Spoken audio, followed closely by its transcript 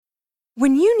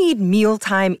When you need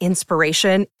mealtime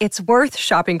inspiration, it's worth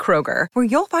shopping Kroger, where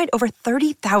you'll find over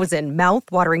 30,000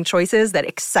 mouth-watering choices that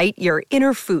excite your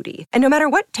inner foodie. And no matter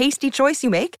what tasty choice you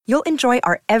make, you'll enjoy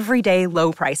our everyday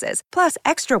low prices, plus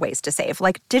extra ways to save,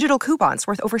 like digital coupons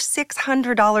worth over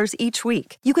 $600 each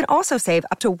week. You can also save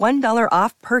up to $1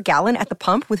 off per gallon at the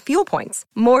pump with fuel points.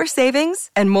 More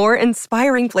savings and more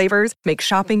inspiring flavors make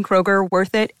shopping Kroger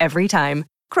worth it every time.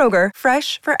 Kroger,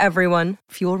 fresh for everyone.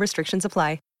 Fuel restrictions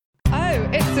apply. Oh,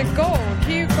 it's a goal.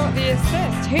 Who got the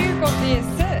assist? Who got the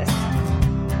assist?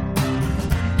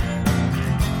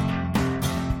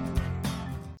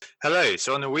 Hello.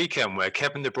 So on the weekend where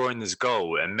Kevin De Bruyne's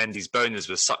goal and Mendy's bonus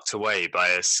were sucked away by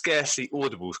a scarcely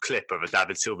audible clip of a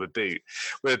David Silva boot,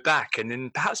 we're back and in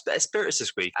perhaps better spirits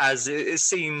this week as it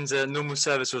seems normal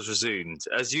service was resumed.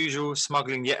 As usual,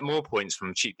 smuggling yet more points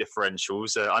from cheap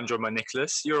differentials. I'm joined by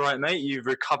Nicholas. You all right, mate? You've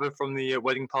recovered from the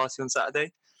wedding party on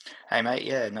Saturday? Hey mate,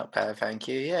 yeah, not bad, thank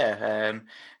you. Yeah,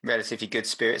 relatively good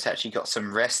spirits. Actually got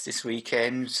some rest this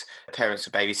weekend. Parents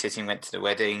were babysitting, went to the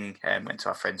wedding, went to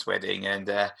our friend's wedding, and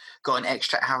got an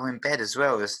extra hour in bed as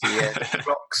well as the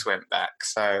clocks went back.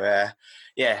 So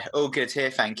yeah, all good here,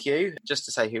 thank you. Just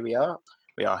to say who we are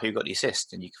Who Got the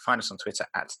Assist, and you can find us on Twitter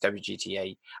at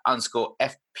WGTA_FPL.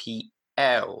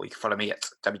 You can follow me at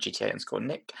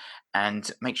WGTA_Nick,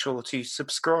 and make sure to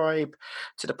subscribe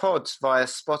to the pod via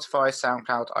Spotify,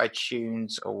 SoundCloud,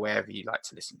 iTunes, or wherever you like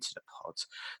to listen to the pod.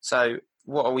 So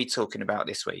what are we talking about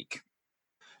this week?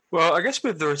 Well, I guess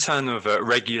with the return of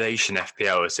regulation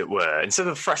FPL, as it were, instead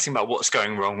of fretting about what's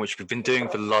going wrong, which we've been doing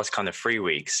for the last kind of 3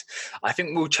 weeks, I think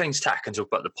we'll change tack and talk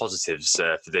about the positives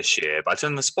for this year. But I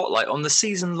turn the spotlight on the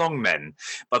season-long men.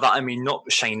 By that, I mean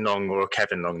not Shane Long or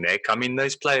Kevin Long, Nick. I mean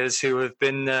those players who have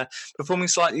been performing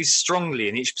slightly strongly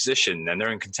in each position, and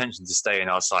they're in contention to stay in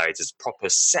our sides as proper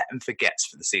set and forgets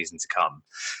for the season to come.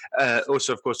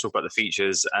 Also, of course, talk about the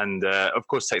features and, of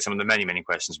course, take some of the many, many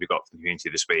questions we got from the community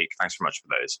this week. Thanks very much for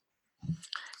those.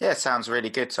 Yeah, sounds really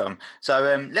good, Tom.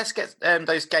 So let's get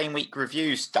those game week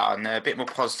reviews done. A bit more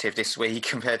positive this week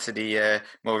compared to the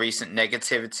more recent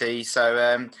negativity.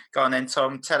 So go on then,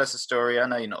 Tom. Tell us a story. I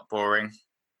know you're not boring.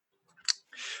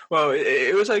 Well,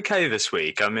 it was okay this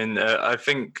week. I mean, I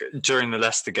think during the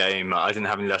Leicester game, I didn't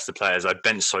have any Leicester players. I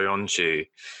benched Soyuncu.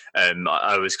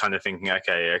 I was kind of thinking,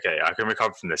 okay, I can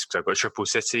recover from this because I've got Triple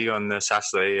City on the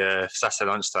Saturday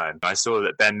lunchtime. I saw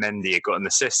that Ben Mendy had got an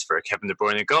assist for a Kevin De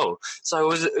Bruyne goal. So I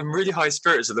was in really high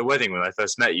spirits at the wedding when I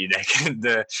first met you, Nick. And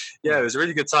yeah, it was a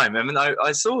really good time. I mean,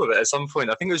 I saw it at some point.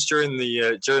 I think it was during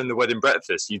the wedding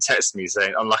breakfast. You texted me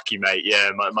saying, "Unlucky, mate.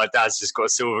 Yeah, my dad's just got a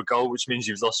silver goal, which means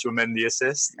you've lost your Mendy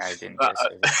assist." No, I didn't.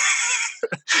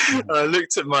 I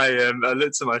looked at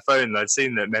my phone and I'd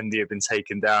seen that Mendy had been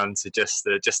taken down to just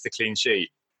a clean sheet.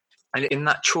 And in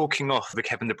that chalking off the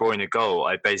Kevin De Bruyne goal,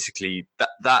 I basically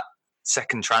that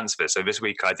second transfer. So this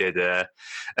week I did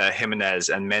Jimenez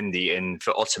and Mendy in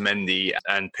for Otamendi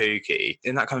and Pukki.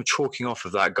 In that kind of chalking off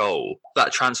of that goal,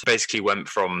 that transfer basically went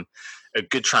from a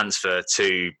good transfer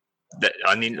to that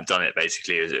I needn't have done it.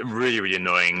 Basically, it was really, really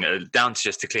annoying. Down to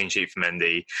just a clean sheet from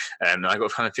Mendy. I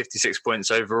got kind of 56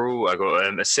 points overall. I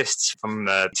got assists from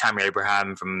Tammy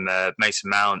Abraham, from Mason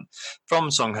Mount, from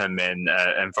Son Heung-min,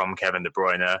 and from Kevin De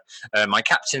Bruyne. My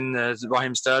captain,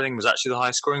 Raheem Sterling, was actually the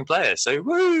highest scoring player. So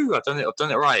woo! I've done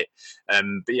it right.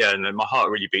 But yeah, my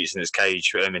heart really beats in its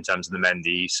cage in terms of the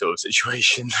Mendy sort of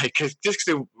situation. Like, just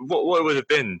because what it would have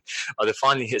been, I'd have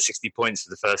finally hit 60 points for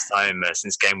the first time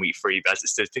since game week 3. But as it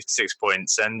stood, 56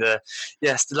 points, and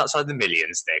yeah, still outside the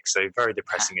millions, Nick. So very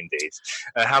depressing indeed.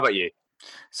 How about you?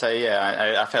 So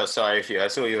yeah, I felt sorry for you. I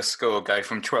saw your score go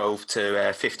from 12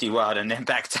 to 51 and then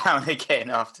back down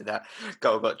again after that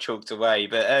goal got chalked away.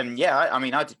 But yeah, I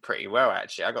mean, I did pretty well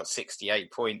actually. I got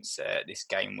 68 points this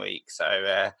game week,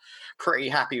 so pretty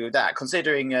happy with that.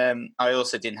 Considering I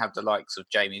also didn't have the likes of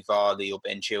Jamie Vardy or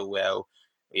Ben Chilwell,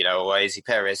 you know, or Izzy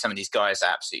Perez. Some of these guys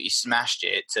absolutely smashed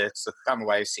it to come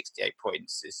away with 68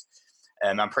 points.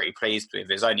 I'm pretty pleased with.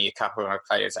 There's only a couple of my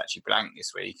players actually blanked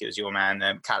this week. It was your man,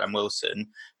 Callum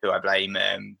Wilson, who I blame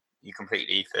you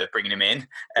completely for bringing him in,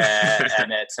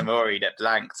 and Tamori that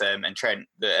blanked, and Trent.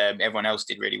 But everyone else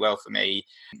did really well for me.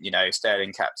 You know,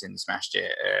 Sterling captain smashed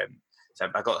it. So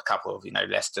I got a couple of,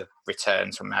 Leicester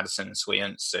returns from Maddison and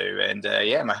Swiansu. And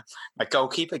yeah, my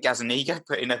goalkeeper, Gazaniga,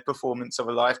 put in a performance of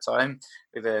a lifetime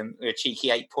with a cheeky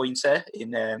 8-pointer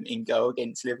in goal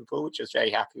against Liverpool, which I was very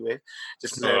happy with.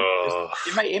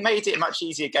 It made it a much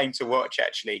easier game to watch,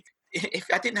 actually. If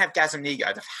I didn't have Gazaniga,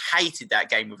 I'd have hated that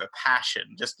game with a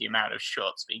passion, just the amount of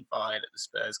shots being fired at the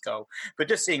Spurs goal. But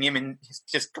just seeing him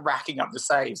just racking up the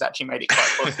saves actually made it quite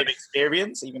a positive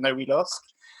experience, even though we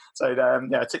lost. So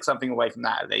I took something away from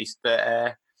that at least.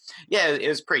 But yeah, it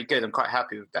was pretty good. I'm quite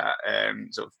happy with that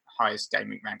sort of highest game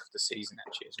week rank of the season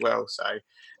actually as well. So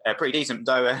pretty decent.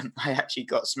 Though I actually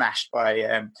got smashed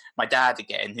by my dad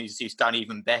again, who's done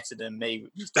even better than me.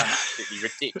 He's done absolutely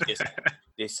ridiculous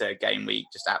this game week.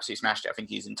 Just absolutely smashed it. I think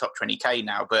he's in top 20k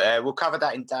now. But we'll cover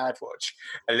that in Dad Watch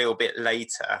a little bit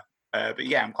later. But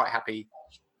yeah, I'm quite happy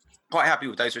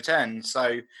with those returns.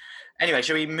 So anyway,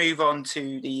 shall we move on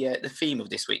to the theme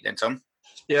of this week then, Tom?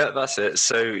 Yeah, that's it.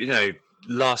 So,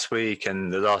 last week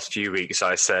and the last few weeks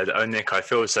I said, oh, Nick, I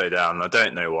feel so down. I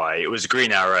don't know why. It was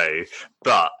Green Arrow.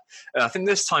 But I think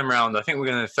this time round, I think we're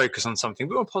going to focus on something a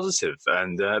bit more positive.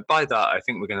 And by that, I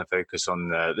think we're going to focus on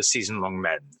the season-long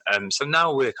men. So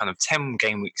now we're kind of 10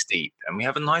 game weeks deep, and we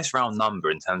have a nice round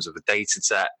number in terms of the data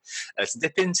set to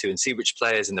dip into and see which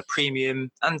players in the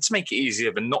premium, and to make it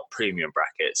easier, the not premium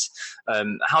brackets,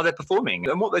 how they're performing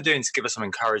and what they're doing to give us some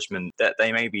encouragement that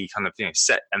they may be kind of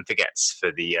set and forgets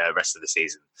for the rest of the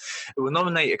season. We'll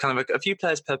nominate a few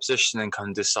players per position and kind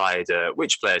of decide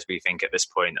which players we think at this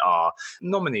point are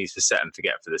nominees for set and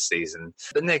forget for this season.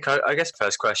 But Nick, I guess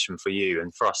first question for you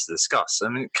and for us to discuss. I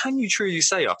mean, can you truly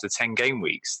say after 10 game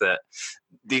weeks that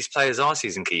these players are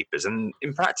season keepers? And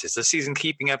in practice, does season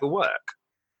keeping ever work?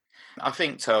 I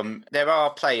think, Tom, there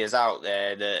are players out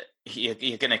there that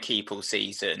you're going to keep all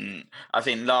season. I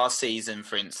think last season,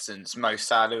 for instance, Mo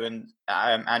Salah and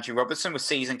Andrew Robertson were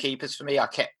season keepers for me. I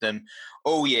kept them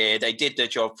all year. They did their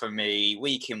job for me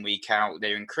week in, week out.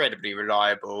 They're incredibly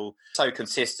reliable, so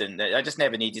consistent that I just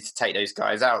never needed to take those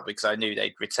guys out because I knew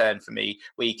they'd return for me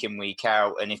week in, week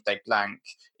out. And if they blank,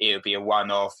 it would be a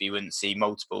one-off. You wouldn't see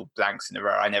multiple blanks in a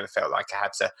row. I never felt like I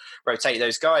had to rotate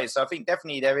those guys. So I think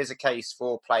definitely there is a case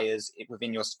for players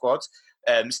within your squad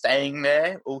staying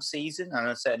there all season. And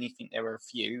I certainly think there are a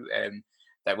few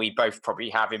that we both probably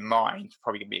have in mind,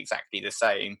 probably going to be exactly the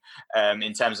same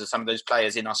in terms of some of those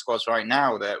players in our squads right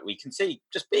now that we can see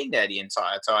just being there the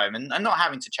entire time and not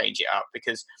having to change it up.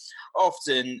 Because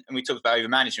often, and we talked about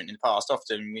over-management in the past,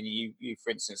 often when you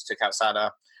for instance, took out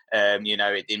Salah,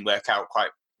 it didn't work out quite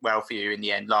well for you in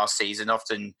the end last season.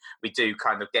 Often we do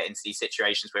kind of get into these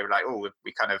situations where we're like, oh,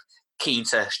 we kind of keen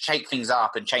to shake things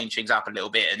up and change things up a little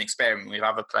bit and experiment with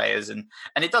other players. And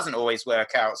it doesn't always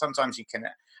work out. Sometimes you can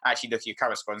actually look at your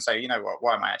current squad and say, you know what,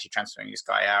 why am I actually transferring this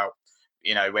guy out?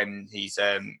 When he's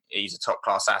a top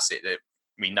class asset that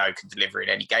we know can deliver in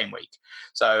any game week.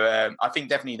 So I think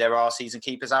definitely there are season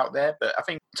keepers out there. But I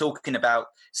think talking about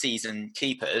season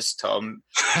keepers, Tom,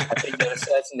 I think there's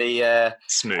certainly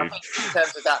smooth.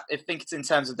 I think it's in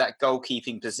terms of that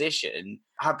goalkeeping position.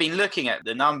 I've been looking at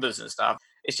the numbers and stuff.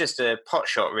 It's just a pot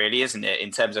shot, really, isn't it,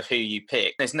 in terms of who you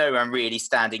pick? There's no one really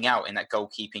standing out in that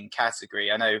goalkeeping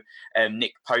category. I know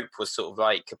Nick Pope was sort of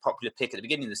like a popular pick at the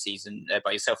beginning of the season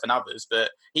by yourself and others, but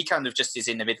he kind of just is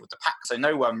in the middle of the pack. So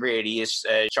no one really is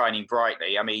shining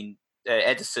brightly. I mean,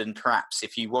 Ederson, perhaps,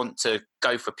 if you want to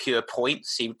go for pure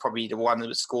points, he would probably be the one that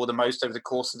would score the most over the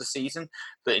course of the season.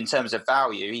 But in terms of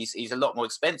value, he's a lot more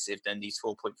expensive than these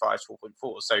 4.5s,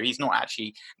 4.4s. So he's not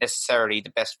actually necessarily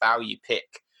the best value pick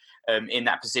in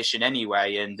that position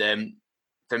anyway. And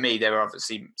for me, there are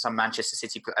obviously some Manchester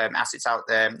City assets out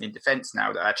there in defence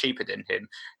now that are cheaper than him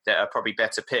that are probably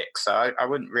better picks. So I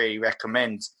wouldn't really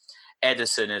recommend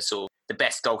Ederson as sort of the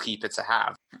best goalkeeper to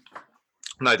have.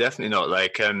 No, definitely not.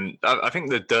 I think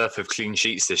the dearth of clean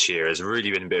sheets this year has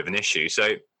really been a bit of an issue.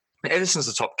 So Ederson's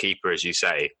the top keeper, as you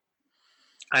say.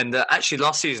 And actually,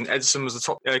 last season, Ederson was the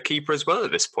top keeper as well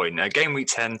at this point. Game week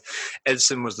 10,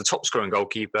 Ederson was the top scoring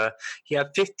goalkeeper. He had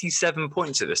 57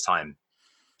 points at this time.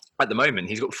 At the moment,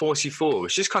 he's got 44,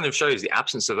 which just kind of shows the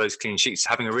absence of those clean sheets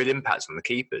having a real impact on the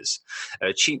keepers.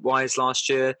 Cheap-wise last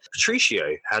year,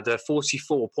 Patricio had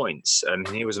 44 points, and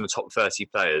he was in the top 30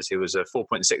 players. He was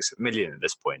 4.6 million at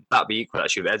this point. That would be equal,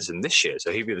 actually, with Ederson this year.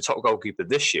 So he'd be the top goalkeeper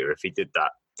this year if he did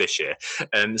that this year.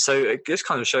 So it just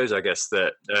kind of shows, I guess,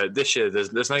 that this year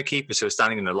there's no keepers who are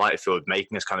standing in the light field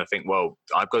making us kind of think, well,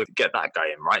 I've got to get that guy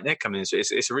in, right, Nick? I mean,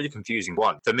 it's a really confusing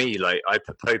one. For me, I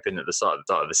put Pope in at the start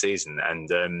of the season,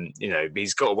 and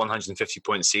he's got a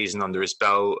 150-point season under his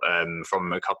belt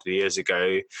from a couple of years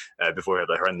ago before he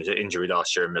had a horrendous injury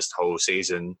last year and missed the whole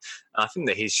season. And I think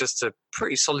that he's just a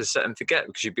pretty solid set and forget,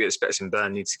 because you'd be expecting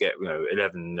Burnley to get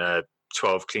 11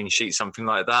 12 clean sheets, something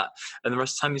like that, and the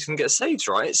rest of the time he's going to get saves,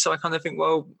 right? So I kind of think,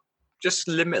 well, just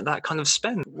limit that kind of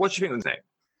spend. What do you think, Nick?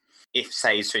 If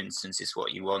saves, for instance, is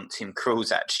what you want, Tim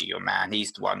Krul's actually your man.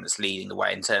 He's the one that's leading the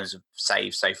way in terms of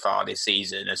saves so far this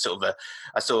season. I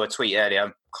saw a tweet earlier,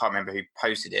 I can't remember who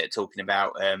posted it, talking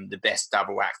about the best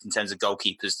double act in terms of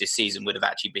goalkeepers this season would have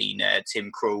actually been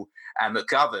Tim Krul and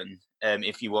McGovern.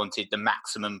 if you wanted the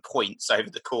maximum points over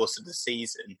the course of the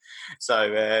season.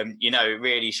 So, it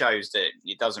really shows that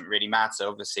it doesn't really matter,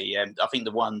 obviously. I think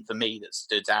the one for me that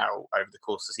stood out over the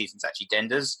course of the season is actually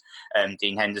Denders,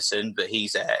 Dean Henderson, but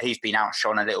he's been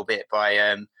outshone a little bit by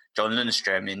John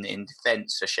Lundstrom in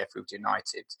defence for Sheffield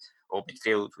United, or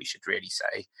midfield, we should really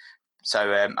say.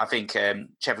 So I think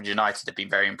Sheffield United have been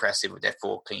very impressive with their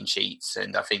 4 clean sheets,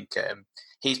 and I think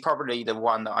he's probably the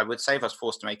one that I would say if I was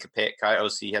forced to make a pick. I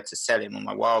obviously had to sell him on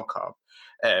my wild card,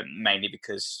 mainly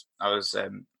because I was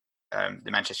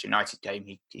the Manchester United game.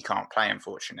 He can't play,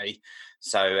 unfortunately.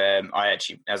 So I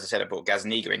actually, as I said, I bought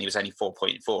Gazaniga and he was only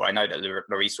 4.4. I know that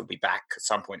Lloris will be back at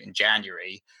some point in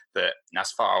January, but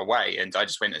that's far away. And I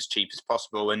just went as cheap as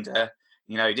possible. And,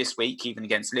 this week, even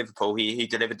against Liverpool, he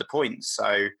delivered the points.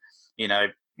 So,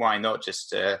 why not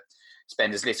just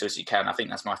spend as little as you can? I think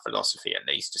that's my philosophy, at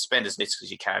least, to spend as little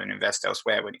as you can and invest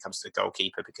elsewhere when it comes to the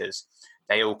goalkeeper, because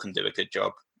they all can do a good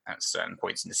job at certain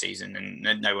points in the season,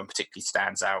 and no one particularly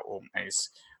stands out or is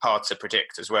hard to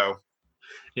predict as well.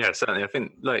 Yeah, certainly. I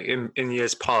think like in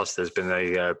years past, there's been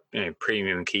a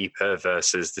premium keeper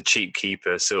versus the cheap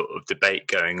keeper sort of debate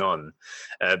going on.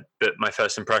 But my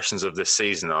first impressions of this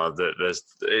season are that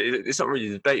it's not really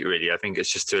a debate, really. I think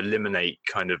it's just to eliminate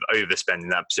kind of overspending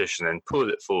that position and pull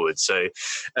it forward. So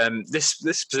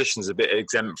this position is a bit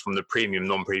exempt from the premium,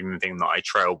 non-premium thing that I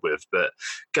trailed with. But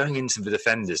going into the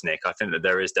defenders, Nick, I think that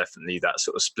there is definitely that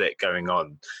sort of split going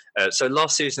on. So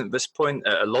last season at this point,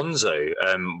 Alonso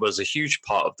was a huge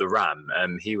part of the Ram.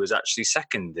 He was actually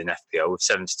second in FPL with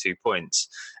 72 points.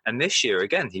 And this year,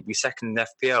 again, he'd be second in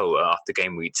FPL after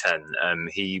game week 10.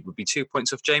 He would be 2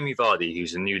 points off Jamie Vardy,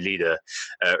 who's a new leader,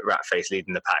 Ratface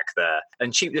leading the pack there.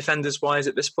 And cheap defenders-wise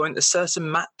at this point, a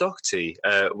certain Matt Doherty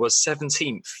was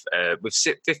 17th with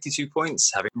 52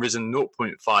 points, having risen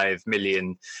 0.5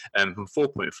 million from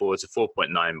 4.4 to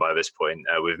 4.9 by this point,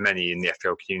 with many in the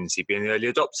FPL community being the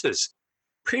early adopters.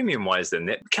 Premium-wise then,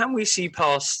 Nick, can we see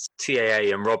past TAA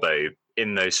and Robbo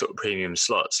in those sort of premium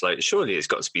slots? Like, surely it's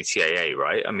got to be TAA,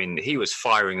 right? I mean, he was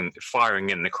firing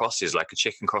in the crosses like a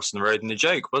chicken crossing the road in a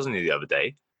joke, wasn't he, the other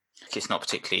day? It's not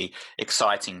particularly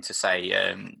exciting to say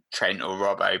Trent or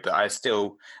Robbo, but I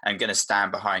still am going to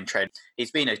stand behind Trent. He's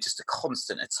been just a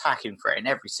constant attacking threat in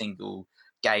every single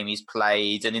game he's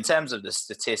played, and in terms of the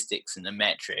statistics and the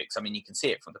metrics, I mean, you can see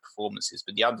it from the performances,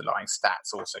 but the underlying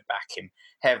stats also back him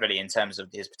heavily in terms of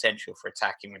his potential for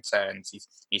attacking returns.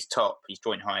 He's top. He's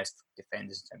joint highest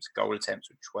defenders in terms of goal attempts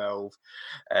with 12.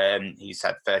 He's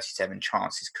had 37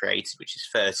 chances created, which is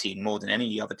 13 more than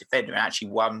any other defender, and actually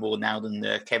one more now than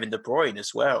Kevin De Bruyne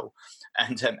as well.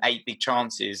 And 8 big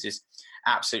chances is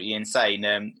absolutely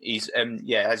insane. He's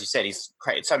as you said, he's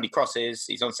created so many crosses.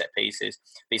 He's on set pieces,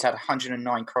 but he's had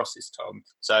 109 crosses, Tom.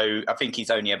 So I think he's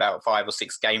only about 5 or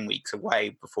 6 game weeks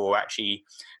away before actually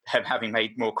having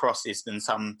made more crosses than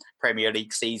some Premier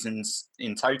League seasons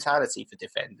in totality for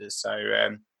defenders. So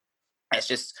it's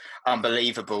just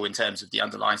unbelievable in terms of the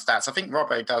underlying stats. I think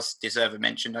Robbo does deserve a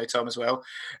mention, though, Tom, as well.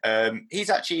 He's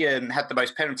actually had the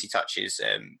most penalty touches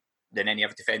than any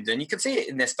other defender. And you can see it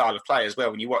in their style of play as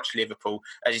well. When you watch Liverpool,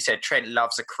 as you said, Trent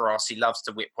loves a cross. He loves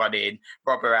to whip one in.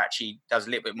 Robbo actually does a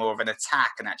little bit more of an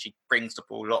attack and actually brings the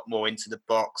ball a lot more into the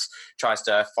box, tries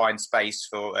to find space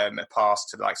for a pass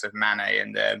to the likes of Mane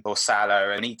and or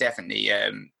Salah. And he definitely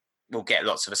will get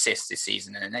lots of assists this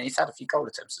season. And then he's had a few goal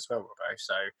attempts as well, Robbo.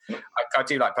 So I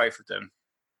do like both of them.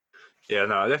 Yeah,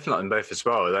 no, I definitely like them both as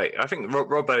well. Like, I think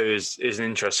Robbo is an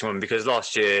interesting one because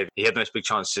last year he had most big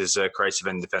chances creative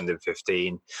and defended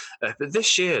 15. But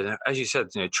this year, as you said,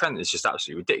 Trent is just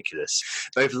absolutely ridiculous.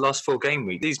 But over the last 4 game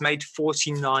weeks, he's made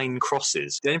 49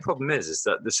 crosses. The only problem is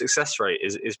that the success rate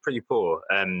is pretty poor.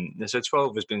 So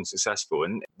 12 has been successful.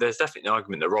 And there's definitely an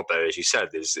argument that Robbo, as you said,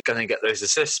 is going to get those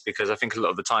assists because I think a lot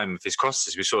of the time with his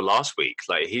crosses we saw last week,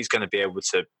 like he's going to be able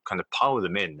to kind of pile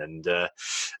them in and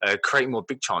create more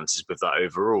big chances with that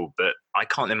overall. But I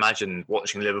can't imagine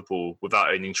watching Liverpool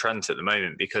without owning Trent at the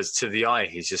moment because to the eye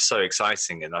he's just so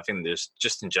exciting, and I think there's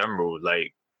just in general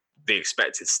like the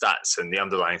expected stats and the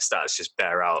underlying stats just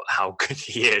bear out how good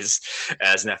he is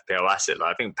as an FPL asset.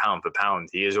 Like, I think pound for pound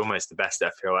he is almost the best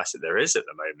FPL asset there is at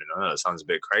the moment. I know that sounds a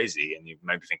bit crazy and you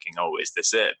may be thinking, oh, is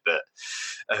this it? But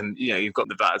you've got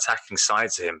that attacking side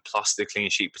to him plus the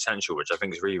clean sheet potential, which I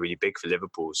think is really, really big for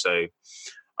Liverpool. So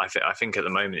I think at the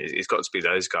moment it's got to be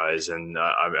those guys, and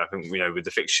I think with the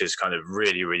fixtures kind of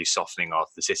really, really softening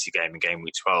after the City game in game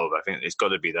week 12, I think it's got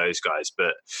to be those guys.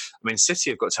 But I mean, City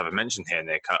have got to have a mention here,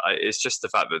 Nick. It's just the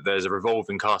fact that there's a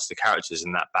revolving cast of characters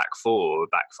in that back 4 or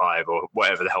back 5 or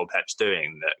whatever the hell Pep's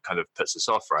doing that kind of puts us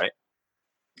off, right?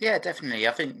 Yeah, definitely.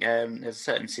 I think there's a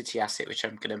certain City asset which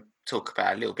I'm going to talk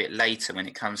about a little bit later when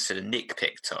it comes to the Nick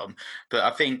pick, Tom. But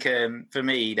I think for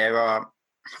me, I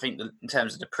think in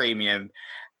terms of the premium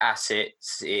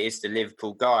assets, it is the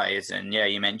Liverpool guys. And yeah,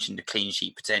 you mentioned the clean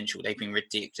sheet potential. They've been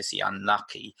ridiculously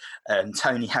unlucky to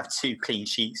only have 2 clean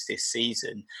sheets this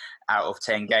season out of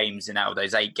 10 games. And out of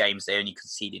those 8 games, they only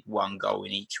conceded 1 goal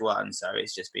in each one. So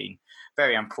it's just been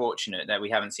very unfortunate that we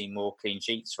haven't seen more clean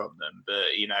sheets from them. But,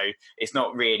 it's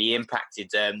not really impacted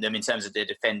them in terms of their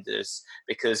defenders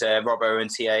because Robbo and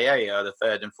TAA are the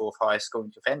third and fourth highest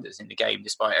scoring defenders in the game,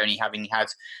 despite only having had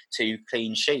 2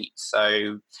 clean sheets.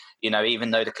 So,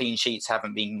 even though the clean sheets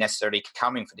haven't been necessarily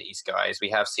coming for these guys, we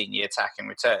have seen the attacking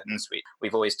returns.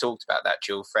 We've always talked about that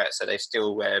dual threat, so they've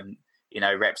still,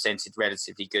 represented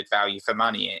relatively good value for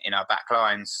money in our back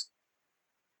lines.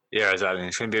 Yeah, exactly.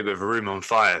 It's going to be a bit of a room on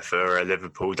fire for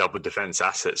Liverpool double defence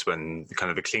assets when kind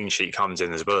of a clean sheet comes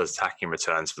in as well as attacking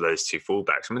returns for those 2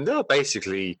 fullbacks. I mean, they're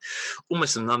basically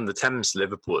almost an under 10s to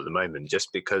Liverpool at the moment,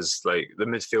 just because like the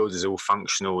midfield is all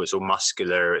functional, it's all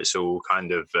muscular, it's all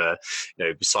kind of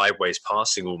sideways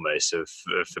passing almost of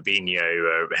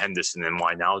Fabinho, Henderson, and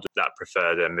Wijnaldum that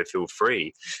prefer their midfield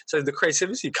free. So the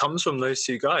creativity comes from those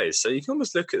 2 guys. So you can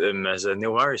almost look at them as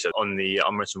Neil Murray said on the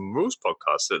Unwritten Rules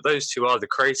podcast that those 2 are the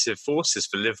creative forces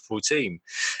for Liverpool team,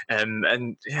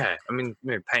 and yeah, I mean,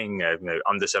 paying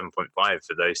under 7.5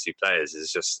 for those 2 players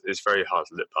it's very hard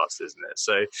to look past, isn't it?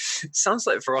 So it sounds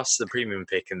like for us the premium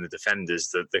pick and the defenders,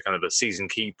 the kind of a season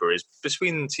keeper is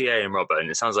between TA and Robbo,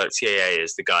 and it sounds like TAA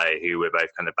is the guy who we're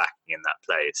both kind of backing in that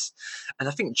place. And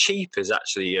I think cheap is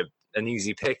actually an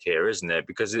easy pick here, isn't it?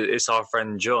 Because it's our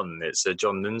friend John. It's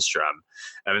John Lundstram.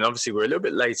 I mean, obviously we're a little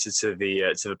bit later to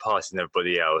the party than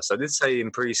everybody else. I did say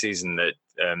in pre-season that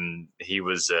he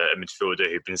was a midfielder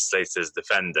who'd been slated as a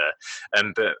defender,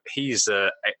 but he's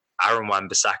Aaron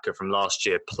Wan-Bissaka from last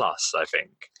year plus, I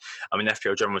think. I mean,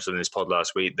 FPL John was on this pod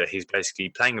last week that he's basically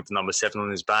playing with number 7 on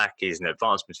his back. He's an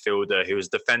advanced midfielder who was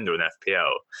a defender in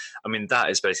FPL. I mean, that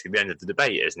is basically the end of the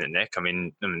debate, isn't it, Nick? I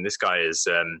mean this guy is...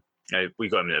 we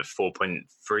got him in at 4.3,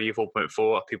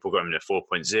 4.4. People got him in at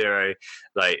 4.0.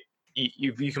 Like,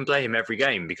 you can play him every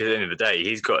game because at the end of the day,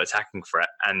 he's got attacking threat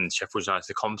and Sheffield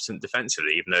United are competent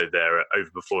defensively, even though they're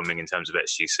overperforming in terms of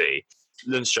XGC.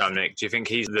 Lundstram, Nick, do you think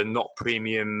he's the not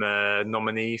premium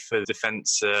nominee for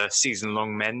defence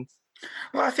season-long men?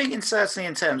 Well, I think certainly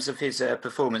in terms of his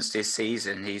performance this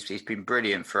season, he's been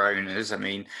brilliant for owners. I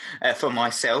mean, for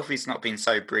myself, he's not been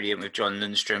so brilliant with John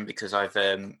Lundstram because I've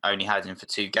only had him for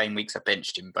 2 game weeks. I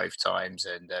benched him both times,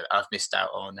 and I've missed out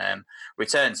on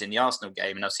returns in the Arsenal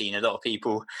game. And I've seen a lot of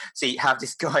people have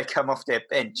this guy come off their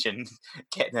bench and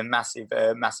get them massive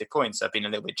points. I've been a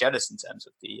little bit jealous in terms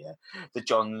of the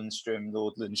John Lundstram,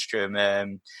 Lord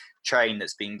Lundstram train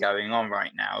that's been going on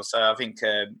right now. So I think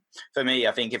for me,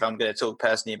 I think if I'm going to talk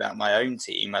personally about my own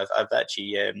team, I've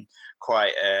actually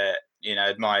quite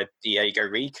admired Diego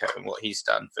Rico and what he's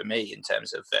done for me in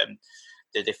terms of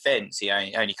the defence. He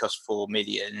only cost 4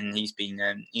 million, and he's been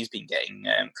getting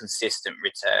consistent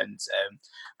returns.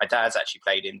 My dad's actually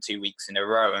played him 2 weeks in a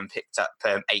row and picked up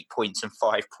 8 points and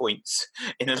 5 points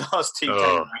in the last 2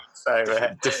 games.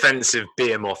 So defensive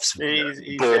behemoths,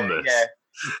 Bournemouth. Yeah.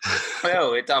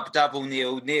 Well, double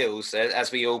nils,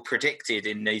 as we all predicted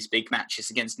in these big matches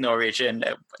against Norwich and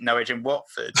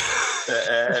Watford. But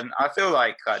I feel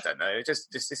like, I don't know,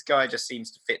 just this guy just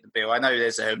seems to fit the bill. I know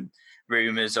there's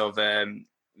rumours of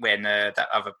when that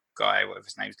other guy, whatever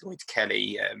his name is, Lloyd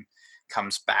Kelly,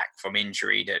 comes back from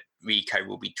injury, that Rico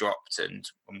will be dropped and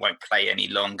won't play any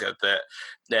longer. But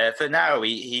for now,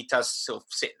 he does sort of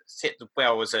sit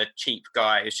well as a cheap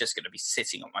guy who's just going to be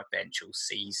sitting on my bench all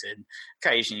season,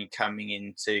 occasionally coming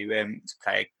in to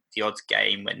play the odd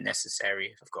game when necessary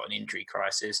if I've got an injury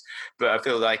crisis. But I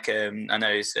feel like I know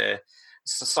it's a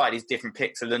slightly different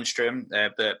pick to Lundstram,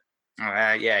 but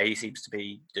he seems to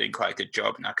be doing quite a good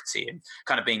job, and I could see him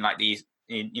kind of being like the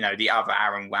other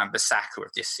Aaron Wan-Bissaka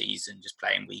of this season, just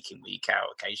playing week in, week out,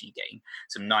 occasionally getting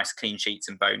some nice clean sheets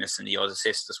and bonus and the odd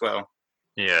assist as well.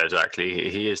 Yeah, exactly.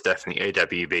 He is definitely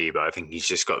AWB, but I think he's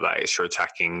just got that extra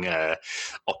attacking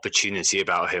opportunity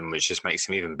about him, which just makes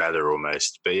him even better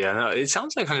almost. But yeah, no, it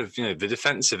sounds like kind of, the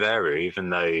defensive area, even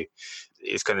though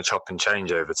it's going to chop and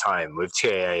change over time with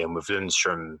TAA and with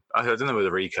Lundstram. I don't know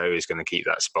whether Rico is going to keep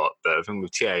that spot, but I think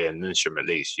with TAA and Lundstram at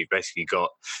least, you've basically got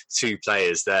 2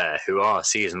 players there who are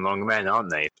season-long men,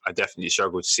 aren't they? I definitely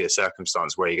struggle to see a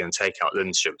circumstance where you're going to take out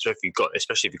Lundstram. So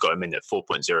especially if you've got him in at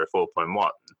 4.0, 4.1,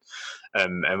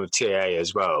 and with TAA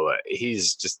as well,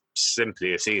 he's just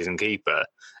simply a season keeper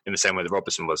in the same way that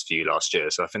Robertson was for you last year.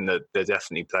 So I think that they're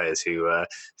definitely players who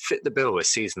fit the bill as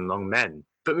season-long men.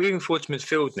 But moving forward to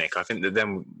midfield, Nick, I think that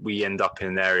then we end up in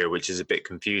an area which is a bit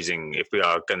confusing if we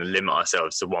are going to limit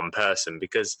ourselves to one person.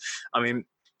 Because, I mean,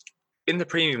 in the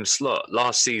premium slot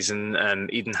last season,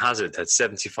 Eden Hazard had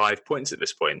 75 points at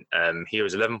this point. He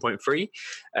was 11.3,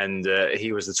 and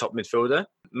he was the top midfielder.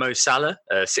 Mo Salah,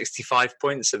 65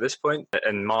 points at this point,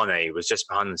 and Mane was just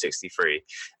behind him, 63.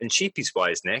 And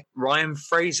cheapies-wise, Nick, Ryan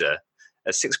Fraser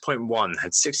at 6.1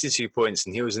 had 62 points,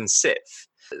 and he was in 6th.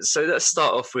 So let's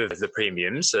start off with the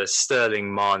premiums.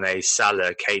 Sterling, Mane,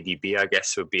 Salah, KDB, I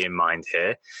guess, would be in mind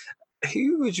here.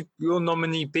 Who would your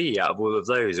nominee be out of all of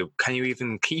those? Or can you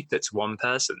even keep it to one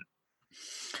person?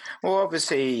 Well,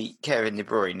 obviously, Kevin De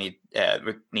Bruyne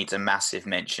needs a massive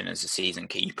mention as a season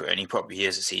keeper, and he probably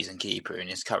is a season keeper in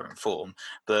his current form.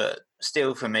 But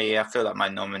still, for me, I feel like my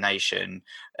nomination,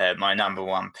 my number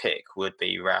one pick would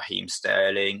be Raheem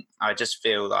Sterling. I just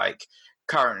feel like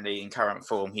currently, in current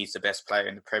form, he's the best player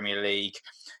in the Premier League.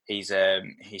 He's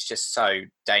just so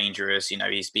dangerous. You know,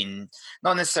 he's been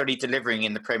not necessarily delivering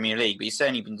in the Premier League, but he's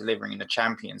certainly been delivering in the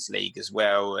Champions League as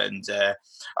well. And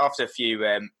after a few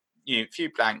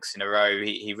blanks in a row,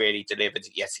 he really delivered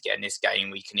yet again this game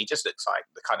week. And he just looks like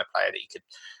the kind of player that you could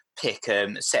pick,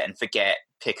 set and forget,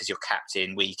 pick as your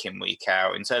captain week in, week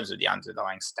out. In terms of the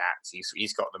underlying stats,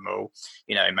 he's got them all.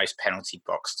 You know, most penalty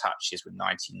box touches with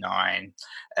 99,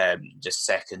 just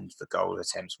second for goal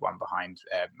attempts, one behind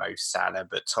Mo Salah,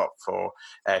 but top for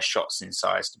shots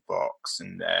inside the box.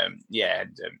 And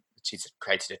she's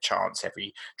created a chance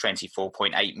every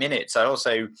 24.8 minutes. I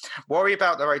also worry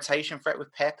about the rotation threat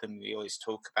with Pep, and we always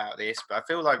talk about this, but I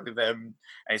feel like with and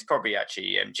it's probably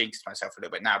actually jinxed myself a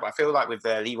little bit now, but I feel like with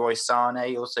Leroy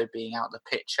Sané also being out the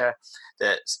picture,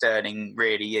 that Sterling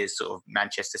really is sort of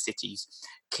Manchester City's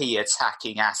key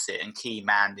attacking asset and key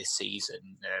man this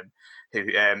season, who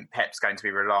Pep's going to be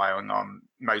relying on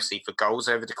mostly for goals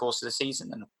over the course of the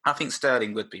season. And I think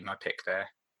Sterling would be my pick there.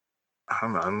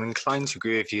 I'm inclined to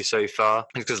agree with you so far,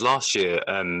 because last year,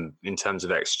 in terms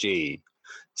of XG,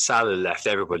 Salah left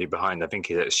everybody behind. I think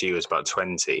his XG was about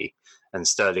 20, and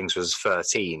Sterling's was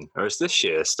 13. Whereas this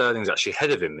year, Sterling's actually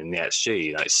ahead of him in the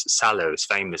XG. Like, Salah is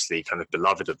famously kind of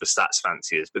beloved of the stats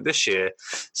fanciers, but this year,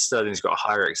 Sterling's got a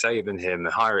higher XA than him,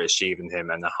 a higher XG than him,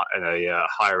 and a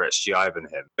higher XGI than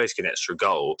him. Basically, an extra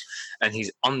goal, and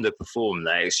he's underperformed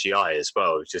that XGI as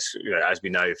well. Just, you know, as we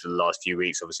know for the last few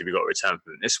weeks, obviously we got a return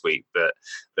from him this week, but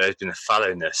there's been a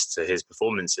fallowness to his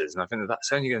performances, and I think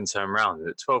that's only going to turn around.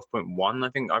 At 12.1, I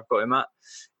think I've got him at.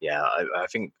 Yeah, I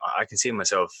think I can see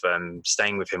myself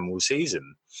staying with him all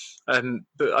season.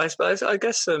 But I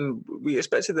guess we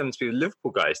expected them to be the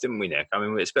Liverpool guys, didn't we, Nick? I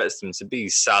mean, we expected them to be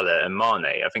Salah and Mane.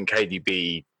 I think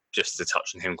KDB, just to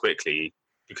touch on him quickly,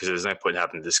 because there's no point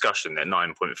having a discussion at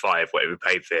 9.5, whatever we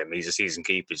paid for him. He's a season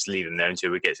keeper, just leave him there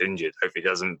until he gets injured. Hopefully he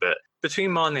doesn't. But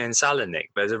between Mane and Salah, Nick,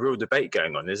 there's a real debate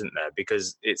going on, isn't there?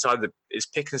 Because it's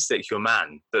pick and stick your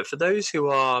man. But for those who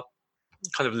are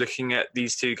kind of looking at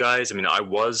these two guys, I mean, I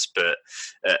was, but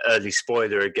early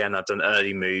spoiler again, I've done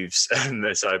early moves.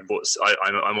 So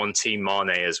I'm on Team Mane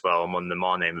as well. I'm on the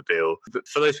Mane mobile. But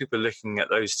for those people looking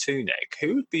at those two, Nick,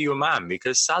 who would be your man?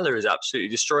 Because Salah is absolutely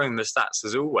destroying the stats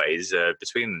as always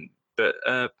between them.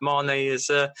 But Mane is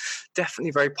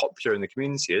definitely very popular in the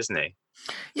community, isn't he?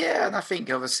 Yeah, and I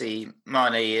think obviously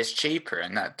Mane is cheaper,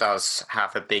 and that does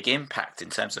have a big impact in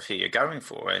terms of who you're going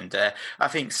for. And I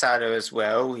think Salah as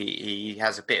well, he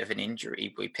has a bit of an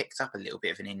injury. He picked up a little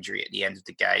bit of an injury at the end of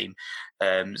the game.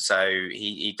 So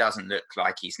he doesn't look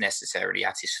like he's necessarily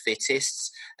at his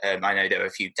fittest. I know there were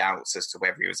a few doubts as to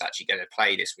whether he was actually going to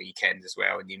play this weekend as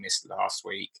well, and he missed last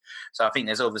week. So I think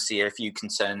there's obviously a few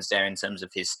concerns there in terms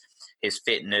of his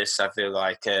fitness. I feel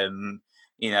like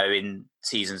in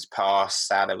seasons past,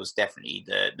 Salah was definitely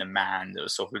the man that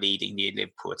was sort of leading the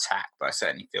Liverpool attack, but I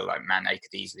certainly feel like Mane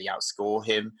could easily outscore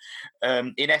him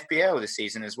in FPL this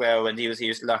season as well. And he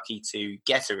was lucky to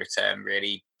get a return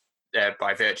really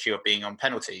by virtue of being on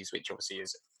penalties, which obviously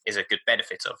is a good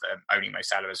benefit of only Mo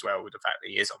Salah as well, with the fact that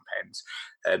he is on pens.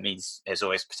 Means there's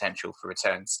always potential for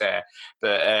returns there.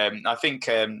 But I think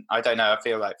I don't know. I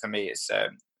feel like for me it's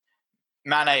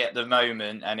Mane at the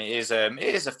moment, and it is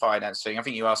a finance thing. I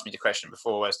think you asked me the question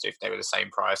before as to if they were the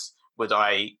same price, would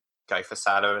I go for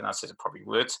Salah? And I said I probably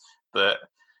would, but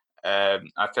I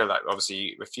feel like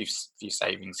obviously with a few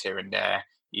savings here and there,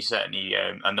 you certainly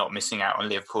are not missing out on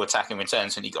Liverpool attacking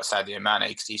returns when you got Sadio Mane,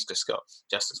 because he's just got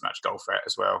just as much goal threat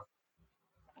as well.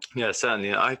 Yeah,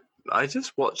 certainly. I I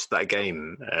just watched that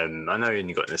game. I know he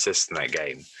only got an assist in that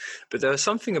game, but there was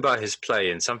something about his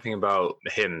play and something about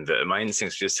him that my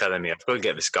instincts were just telling me I've got to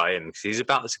get this guy in because he's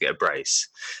about to get a brace.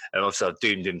 And obviously, I've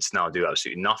doomed him to now do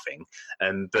absolutely nothing.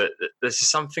 But there's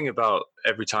just something about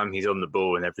every time he's on the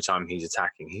ball and every time he's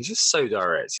attacking, he's just so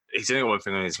direct. He's only got one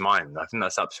thing on his mind. I think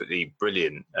that's absolutely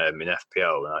brilliant in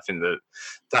FPL. And I think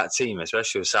that team,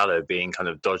 especially with Salah being kind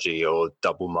of dodgy or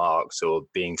double marked or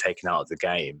being taken out of the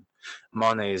game,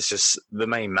 Mane is just the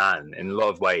main man in a lot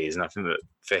of ways, and I think that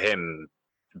for him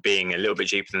being a little bit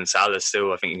cheaper than Salah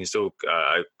still, I think he can still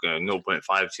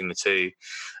 0.5 team or 2.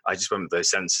 I just went with those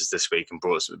senses this week and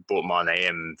brought Mane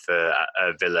in for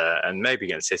Villa and maybe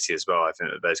against City as well. I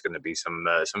think that there's going to be some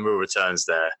real returns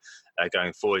there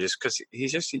going forward, just because he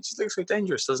just looks so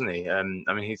dangerous, doesn't he? I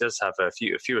mean, he does have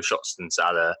fewer shots than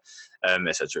Salah,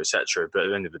 etc., etc. But at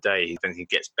the end of the day, I think he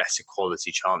gets better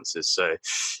quality chances. So,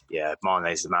 yeah,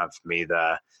 Mane's the man for me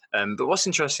there. But what's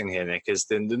interesting here, Nick, is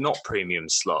the not premium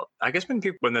slot. I guess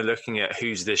when they're looking at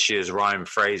who's this year's Ryan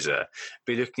Fraser,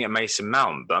 be looking at Mason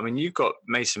Mount. But I mean, you've got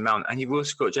Mason Mount and you've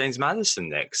also got James Maddison,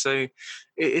 Nick. So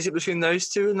is it between those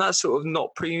two and that sort of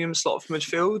not premium slot for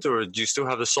midfield, or do you still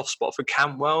have a soft spot for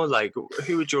Cantwell? Like,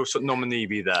 who would your sort of nominee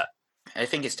be there? I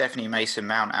think it's definitely Mason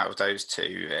Mount out of those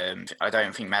two. I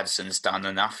don't think Maddison's done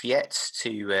enough yet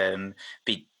to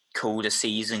be called a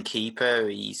season keeper.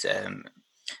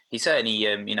 He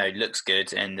certainly, looks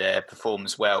good and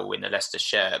performs well in the Leicester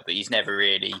shirt, but he's never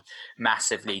really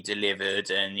massively delivered.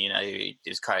 And it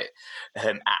was quite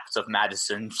apt of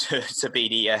Maddison to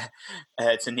be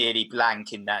to nearly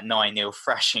blank in that 9-0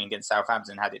 thrashing against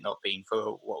Southampton, had it not been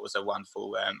for what was a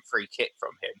wonderful free kick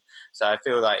from him. So I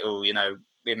feel like,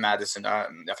 with Maddison, I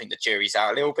think the jury's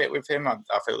out a little bit with him. I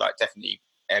feel like definitely.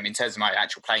 In terms of my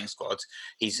actual playing squad,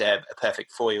 he's a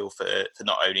perfect foil for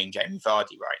not owning Jamie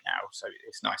Vardy right now. So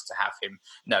it's nice to have him,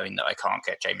 knowing that I can't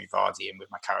get Jamie Vardy in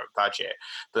with my current budget.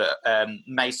 But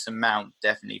Mason Mount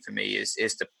definitely for me is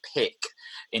the pick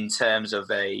in terms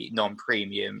of a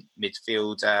non-premium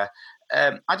midfielder.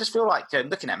 I just feel like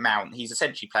looking at Mount, he's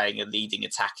essentially playing a leading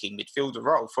attacking midfielder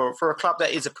role for a club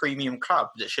that is a premium club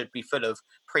that should be full of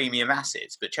premium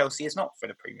assets. But Chelsea is not full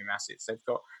of premium assets. They've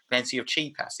got plenty of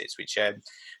cheap assets, which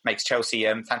makes Chelsea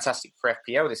fantastic for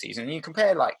FPL this season. And you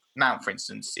compare like Mount, for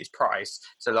instance, his price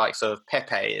to likes of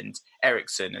Pepe and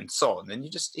Eriksen and Son, and he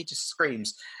just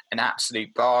screams an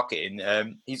absolute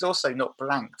bargain. He's also not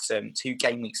blanked 2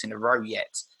 game weeks in a row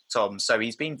yet, Tom. So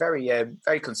he's been very,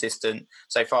 very consistent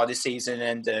so far this season,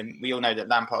 and we all know that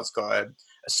Lampard's got a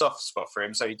soft spot for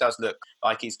him. So he does look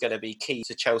like he's going to be key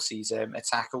to Chelsea's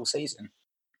attack all season.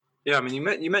 Yeah, I mean,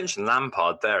 you mentioned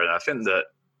Lampard there, and I think that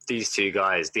these two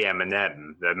guys, the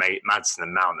M&M, Maddison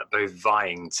and Mount, are both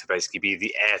vying to basically be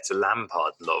the heir to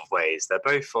Lampard in a lot of ways. They're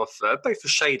both a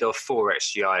shade off 4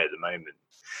 XGI at the moment.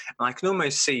 And I can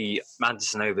almost see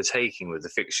Maddison overtaking with the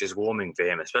fixtures warming for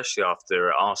him, especially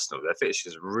after Arsenal. Their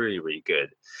fixtures are really, really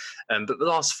good. But the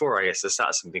last 4, I guess, the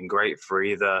stats have been great for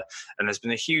either. And there's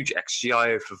been a huge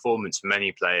XGI performance for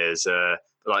many players, the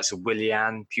likes of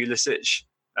Willian, Pulisic,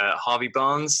 Harvey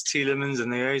Barnes, Tielemans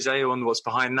and Jose on what's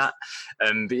behind that.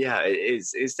 But yeah,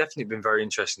 it's definitely been very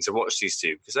interesting to watch these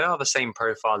two because they are the same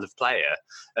profile of player.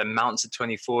 Mount's had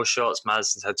 24 shots,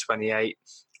 Maddison's had 28.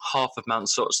 Half of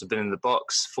Mount's shots have been in the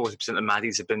box. 40% of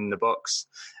Maddie's have been in the box.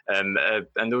 And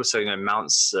also,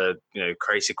 Mount's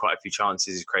created quite a few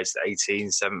chances. He's created 18,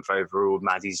 7th overall.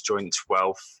 Maddie's joint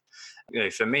 12th.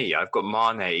 For me, I've got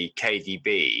Mane,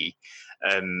 KDB,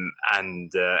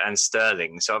 and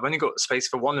Sterling. So I've only got space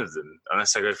for one of them,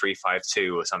 unless I go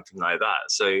 3-5-2 or something like that.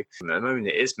 So at the moment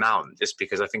it is Mount, just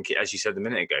because I think, as you said a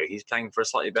minute ago, he's playing for a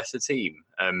slightly better team.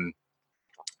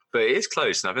 But it is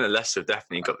close, and I think that Leicester have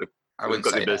definitely got the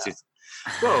ability.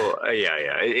 Well, yeah,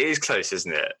 it is close,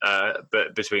 isn't it?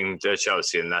 But between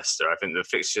Chelsea and Leicester, I think the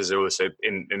fixtures are also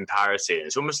in parity. And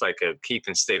it's almost like a keep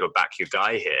and stick or back your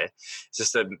guy here. It's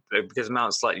just that because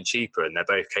Mount's slightly cheaper and they're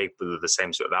both capable of the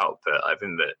same sort of output, I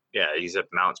think that, you said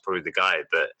Mount's probably the guy.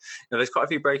 But there's quite a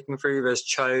few breaking through. There's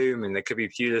Chome, and there could be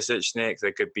Pulisic, Nick.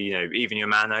 There could be, even your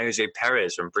man, Jose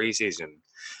Perez from pre-season.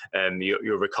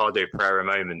 Your Ricardo Pereira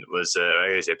moment was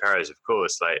Jose Perez, of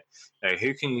course. Like,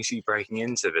 who can you see breaking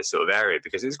into this sort of area?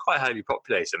 Because it's quite highly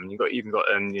populated. I mean, you've even got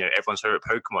everyone's favourite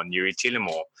Pokemon, Yuri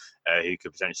Tillemore, who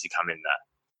could potentially come in there.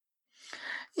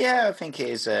 Yeah, I think it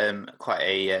is quite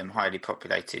a highly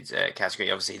populated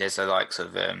category. Obviously, there's the likes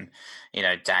of,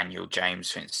 Daniel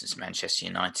James, for instance, Manchester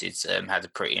United's had a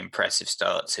pretty impressive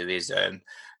start to his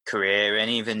career, and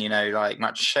even like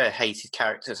much hated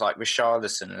characters like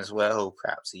Richarlison as well,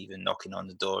 perhaps even knocking on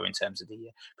the door in terms of the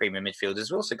premium midfielders.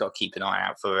 We've also got to keep an eye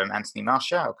out for Anthony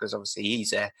Martial, because obviously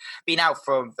he's been out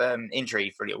from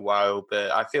injury for a little while,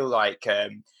 but I feel like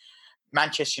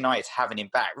Manchester United having him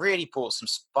back really brought some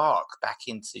spark back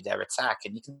into their attack,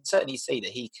 and you can certainly see that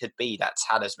he could be that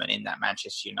talisman in that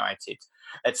Manchester United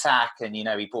attack. And he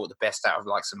brought the best out of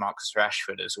likes of Marcus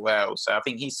Rashford as well. So I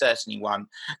think he's certainly one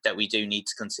that we do need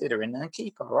to consider and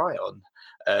keep our eye on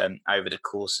over the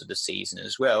course of the season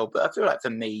as well. But I feel like for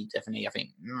me, definitely, I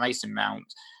think Mason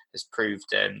Mount has proved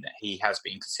that he has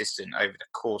been consistent over the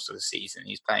course of the season.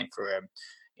 He's playing for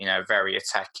a very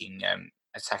attacking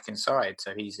side,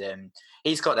 so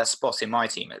he's got that spot in my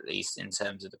team, at least in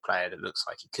terms of the player that looks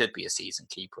like he could be a season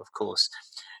keeper. Of course,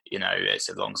 it's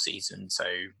a long season, so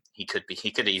he could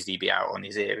easily be out on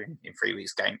his ear in 3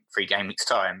 game weeks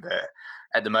time, but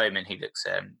at the moment he looks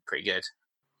pretty good.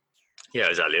 Yeah,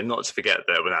 exactly. And not to forget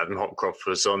that when Adam Hopcroft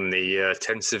was on the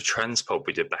tentative transport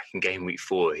we did back in game week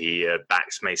 4, he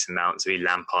backs Mason Mount to be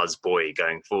Lampard's boy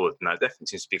going forward. And that definitely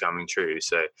seems to be coming true.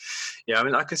 So, yeah, I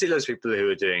mean, I can see loads of people who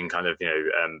are doing kind of,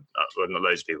 well, not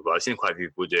loads of people, but I've seen quite a few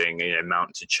people doing,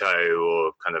 Mount to Cho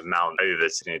or kind of Mount over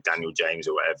to Daniel James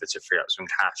or whatever to free up some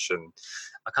cash. And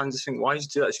I kind of just think, why did you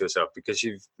do that to yourself? Because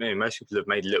most people have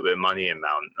made a little bit of money in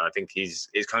Mount. And I think he's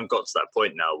kind of got to that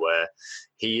point now where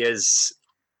he is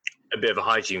a bit of a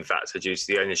hygiene factor due to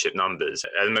the ownership numbers.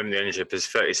 At the moment, the ownership is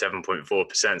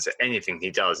 37.4%, so anything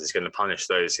he does is going to punish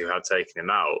those who have taken him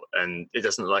out. And it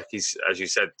doesn't look like he's, as you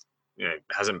said,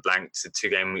 hasn't blanked 2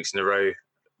 game weeks in a row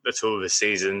at all this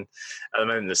season. At the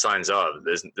moment, the signs are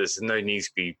there's no need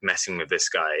to be messing with this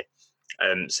guy.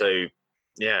 So,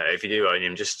 yeah, if you do own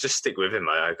him, just stick with him.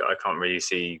 I can't really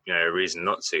see a reason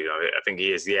not to. I think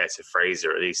he is the heir to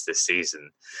Fraser, at least this season.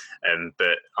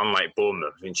 But unlike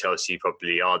Bournemouth, I think Chelsea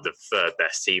probably are the 3rd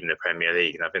best team in the Premier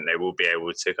League, and I think they will be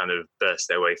able to kind of burst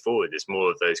their way forward. It's more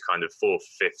of those kind of 4th,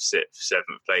 5th, 6th,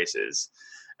 7th places.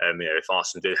 If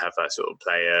Arsenal did have that sort of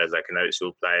player, like an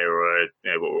Özil player, or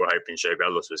what we're hoping Joe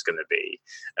Bellos was going to be,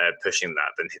 pushing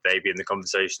that, then they'd be in the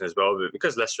conversation as well. But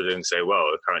because Leicester are doing so well,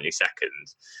 are currently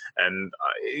 2nd,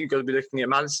 you've got to be looking at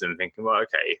Maddison and thinking, well,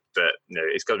 okay, but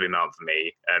it's got to be Mount for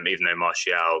me. Even though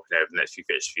Martial, the next few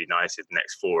fixtures for United, the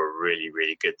next 4 are really,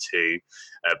 really good too.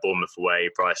 Bournemouth away,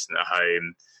 Brighton at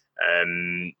home.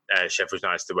 Sheffield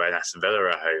United away and Aston Villa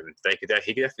at home. He could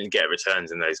definitely get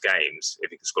returns in those games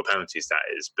if he can score penalties, that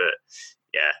is. But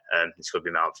yeah, it's got to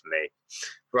be Mount for me.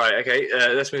 Right, okay,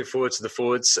 let's move forward to the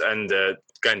forwards and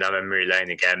going down memory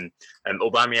lane again.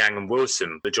 Aubameyang and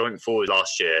Wilson, the joint forward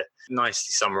last year,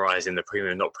 nicely summarising the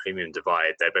premium, not premium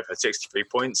divide. They both had 63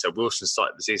 points. So Wilson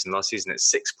started the season last season at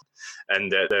 6,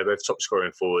 and they're both top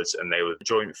scoring forwards, and they were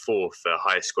joint 4th for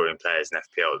highest scoring players in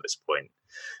FPL at this point.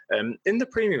 In the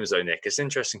premium zone, Nick, it's an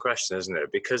interesting question, isn't it?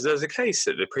 Because there's a case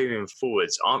that the premium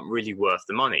forwards aren't really worth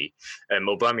the money.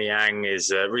 Aubameyang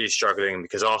is really struggling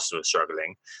because Arsenal is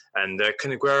struggling, and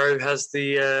Kun Aguero has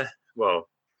the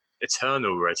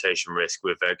eternal rotation risk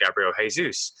with Gabriel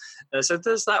Jesus. So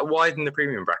does that widen the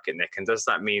premium bracket, Nick? And does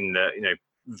that mean that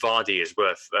Vardy is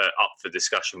worth up for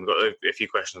discussion? We've got a few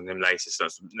questions on him later, so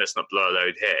let's not blow a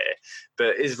load here.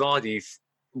 But is Vardy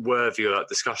worthy of that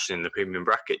discussion in the premium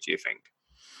bracket, do you think?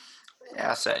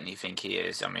 Yeah, I certainly think he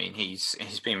is. I mean, he's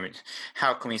been.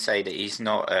 How can we say that he's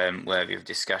not worthy of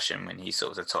discussion when he's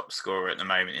sort of the top scorer at the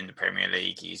moment in the Premier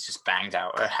League? He's just banged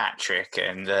out a hat trick,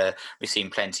 and we've seen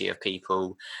plenty of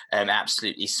people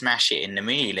absolutely smash it in the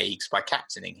mini leagues by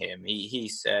captaining him.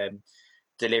 He's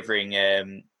delivering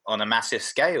on a massive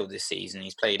scale this season.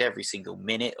 He's played every single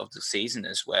minute of the season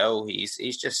as well.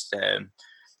 He's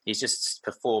just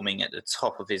performing at the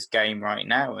top of his game right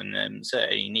now, and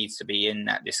certainly needs to be in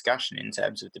that discussion in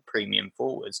terms of the premium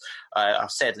forwards. I've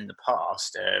said in the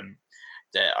past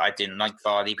that I didn't like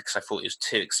Vardy because I thought it was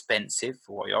too expensive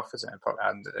for what he offers,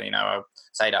 and I'll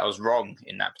say that I was wrong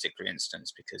in that particular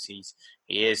instance, because he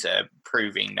is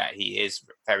proving that he is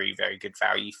very, very good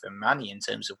value for money in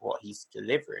terms of what he's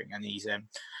delivering, and he's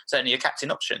certainly a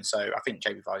captain option. So I think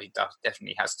Jamie Vardy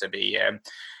definitely has to be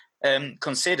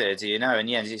considered, and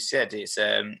yeah, as you said,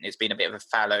 it's been a bit of a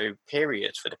fallow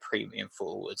period for the premium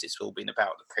forwards. It's all been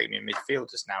about the premium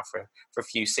midfielders now for a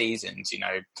few seasons.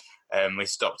 We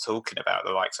stopped talking about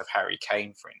the likes of Harry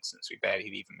Kane, for instance. We barely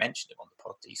even mentioned him on the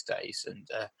pod these days, and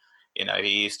he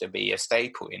used to be a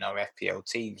staple in our FPL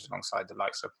teams alongside the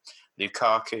likes of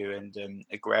Lukaku and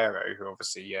Aguero, who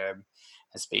obviously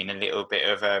has been a little bit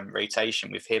of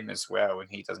rotation with him as well, and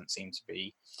he doesn't seem to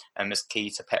be as key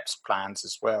to Pep's plans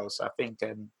as well. So I think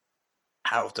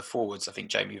out of the forwards, I think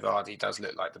Jamie Vardy does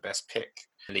look like the best pick,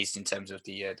 at least in terms of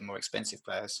the more expensive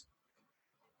players.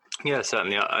 Yeah,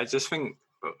 certainly. I just think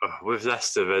with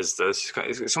Leicester,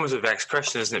 it's almost a vexed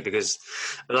question, isn't it? Because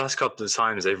the last couple of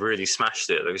times they've really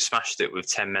smashed it. They've smashed it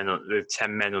with 10 men on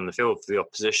the field for the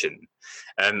opposition.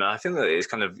 I think that it's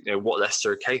kind of what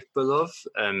Leicester are capable of,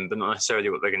 but not necessarily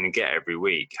what they're going to get every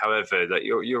week. However, that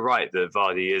you're right that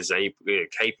Vardy is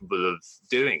capable of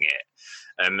doing it.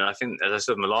 And I think, as I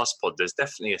said in the last pod, there's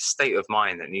definitely a state of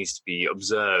mind that needs to be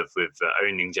observed with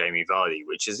owning Jamie Vardy,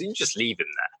 which is you just leave him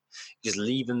there. Just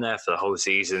leave him there for the whole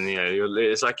season.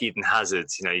 It's like Eden Hazard.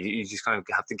 You just kind of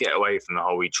have to get away from the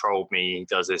whole, he trolled me, he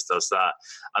does this, does that.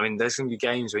 I mean, there's going to be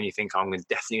games when you think, I'm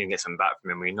definitely going to get something back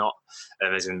from him, we're not.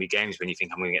 And there's going to be games when you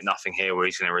think, I'm going to get nothing here, where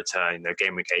he's going to return.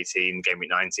 Game week 18, game week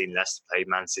 19, Leicester played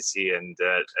Man City and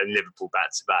Liverpool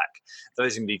back to back.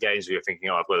 Those are going to be games where you're thinking,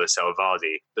 I've got to sell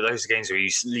Vardy. But those are games where you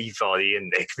leave Vardy in,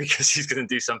 Nick, because he's going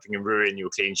to do something and ruin your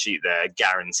clean sheet there,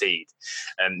 guaranteed.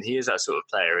 And he is that sort of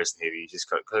player, isn't he? You just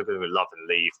got to love and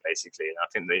leave, basically. And I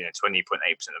think that 20.8%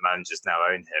 of managers now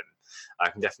own him. I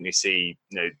can definitely see,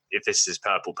 if this is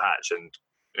purple patch, and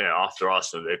after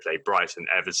Arsenal they play Brighton,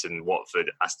 Everton,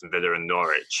 Watford, Aston Villa, and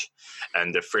Norwich,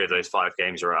 and 3 of those 5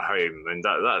 games are at home, and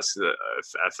that's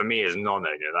for me as a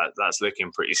non-owner, that's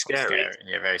looking pretty scary.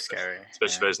 Yeah, very scary.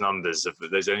 Especially those numbers,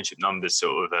 those ownership numbers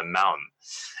sort of mount.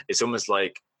 It's almost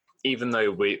like, even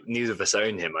though neither of us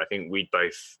own him, I think we'd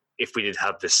both, if we did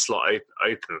have this slot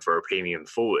open for a premium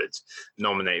forward,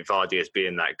 nominate Vardy as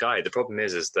being that guy. The problem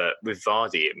is that with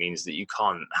Vardy, it means that you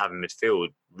can't have a midfield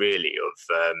really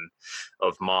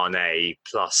of Mane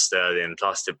plus Sterling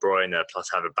plus De Bruyne plus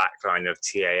have a backline of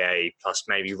TAA plus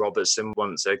maybe Robertson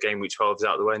once game week 12 is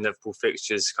out of the way and Liverpool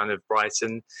fixtures kind of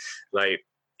Brighton.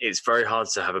 It's very hard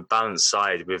to have a balanced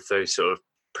side with those sort of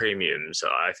premiums.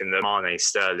 I think that Mane,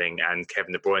 Sterling and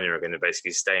Kevin De Bruyne are going to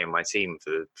basically stay in my team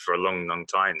for a long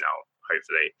time now,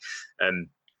 hopefully.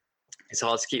 It's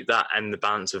hard to keep that and the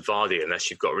balance of Vardy unless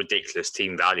you've got ridiculous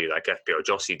team value like FPL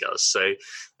Jossie does. So,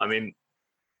 I mean,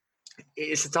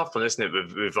 it's a tough one, isn't it,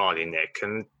 with Vardy, Nick?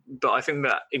 But I think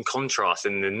that in contrast,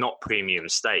 in the not premium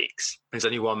stakes, there's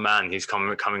only one man who's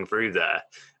coming through there.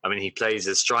 I mean, he plays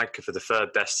as striker for the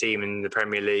 3rd best team in the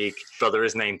Premier League. Brother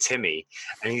is named Timmy,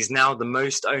 and he's now the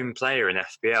most owned player in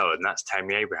FPL, and that's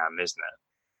Tammy Abraham, isn't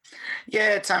it?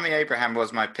 Yeah, Tammy Abraham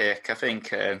was my pick. I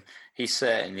think he's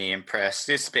certainly impressed.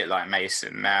 It's a bit like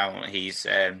Mason Mount. He's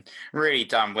really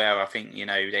done well. I think,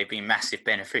 they've been massive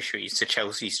beneficiaries to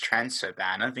Chelsea's transfer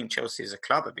ban. I think Chelsea as a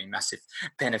club have been massive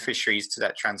beneficiaries to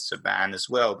that transfer ban as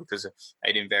well, because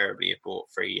they'd invariably have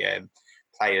bought 3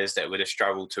 players that would have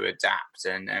struggled to adapt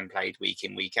and played week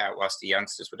in, week out, whilst the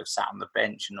youngsters would have sat on the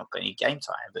bench and not got any game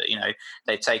time. But,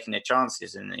 they've taken their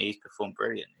chances, and he's performed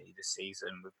brilliantly this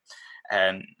season with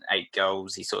 8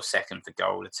 goals. He's sort of second for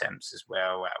goal attempts as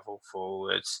well out of all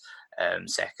forwards,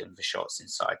 second for shots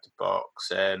inside the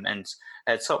box, and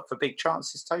top for big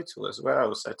chances total as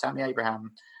well. So Tammy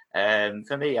Abraham,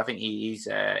 for me, I think he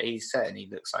certainly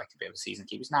looks like a bit of a season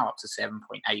keeper. He's now up to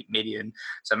 7.8 million,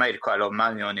 so I made quite a lot of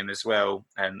money on him as well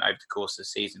over the course of the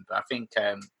season. But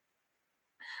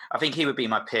I think he would be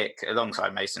my pick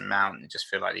alongside Mason Mount. I just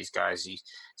feel like these guys, you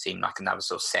seem like another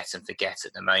sort of set and forget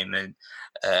at the moment.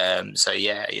 So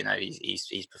yeah,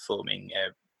 he's performing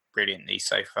brilliantly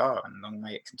so far, and long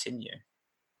may it continue.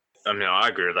 I mean, I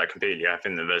agree with that completely. I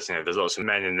think that there's lots of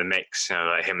men in the mix,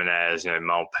 like Jimenez,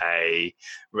 Malpay,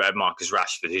 Marcus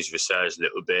Rashford, who's resurged a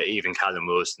little bit, even Callum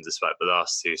Wilson, despite the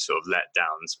last 2 sort of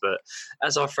letdowns. But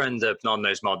as our friend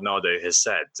Bernardo's Maldonado has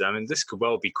said, I mean, this could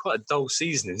well be quite a dull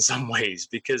season in some ways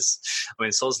because, I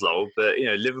mean, Soslow, but,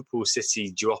 Liverpool,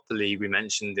 City, duopoly we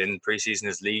mentioned in pre-season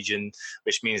as Legion,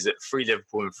 which means that 3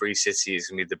 Liverpool and 3 City is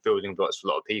going to be the building blocks for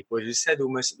a lot of people. As you said,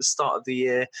 almost at the start of the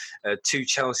year, 2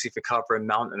 Chelsea for cover and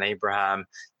Mount and Abraham,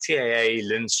 TAA,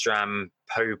 Lundstram,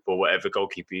 Pope, or whatever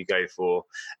goalkeeper you go for.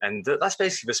 And that's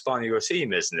basically the spine of your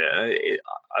team, isn't it?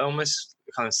 I almost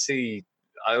kind of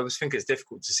I always think it's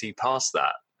difficult to see past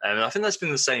that. And I think that's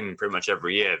been the same pretty much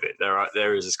every year of it.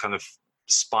 There is this kind of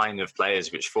spine of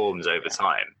players which forms over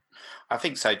time. I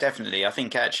think so, definitely. I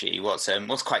think actually what's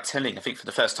quite telling, I think for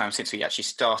the first time since we actually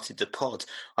started the pod,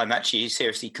 I'm actually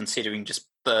seriously considering just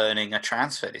burning a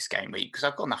transfer this game week because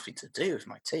I've got nothing to do with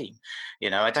my team.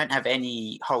 I don't have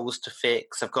any holes to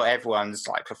fix. I've got everyone's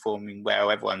performing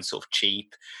well. Everyone's sort of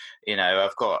cheap.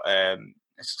 I've got a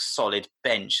solid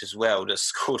bench as well that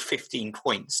scored 15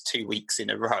 points 2 weeks in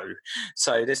a row.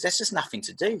 So there's just nothing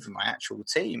to do for my actual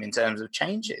team in terms of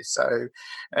changes. So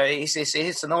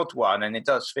it's an odd one, and it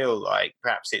does feel like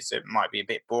perhaps it might be a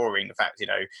bit boring. The fact,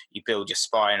 you build your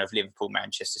spine of Liverpool,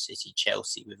 Manchester City,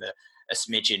 Chelsea with a a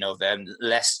smidgen of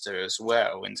Leicester as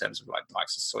well, in terms of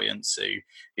likes of Soyuncu,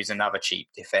 who's another cheap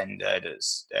defender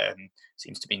that's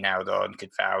seems to be nailed on,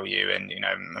 good value, and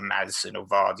Maddison or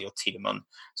Vardy or Tiedemann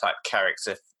type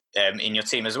character in your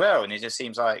team as well. And it just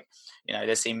seems like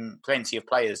there seem plenty of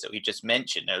players that we just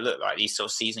mentioned that look like these sort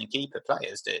of season keeper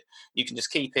players that you can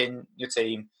just keep in your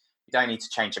team. You don't need to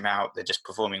change them out. They're just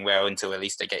performing well until at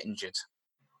least they get injured.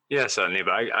 Yeah, certainly.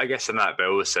 But I guess in that, but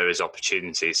also is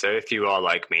opportunity. So if you are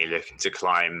like me looking to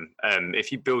climb,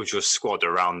 if you build your squad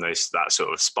around that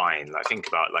sort of spine, like think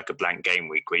about like a blank game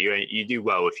week where you do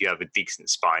well if you have a decent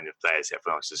spine of players that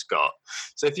everyone else has got.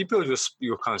 So if you build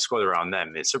your kind of squad around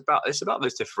them, it's about those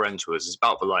differentials. It's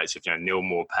about the likes of Neil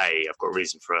Maupay. I've got a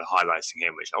reason for highlighting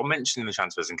him, which I'll mention in the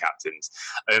transfers and captains.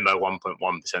 Owned by 1.1%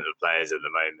 of players at the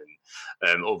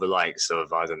moment. All the likes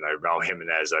of Raul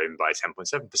Jimenez owned by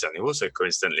 10.7%. Who also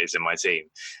coincidentally is in my team,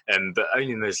 but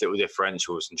owning those little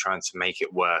differentials and trying to make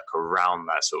it work around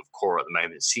that sort of core at the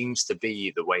moment seems to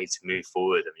be the way to move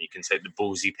forward. I mean, you can take the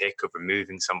ballsy pick of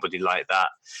removing somebody like that,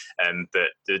 but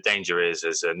the danger is,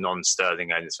 as a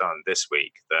non-Sterling owner's fund this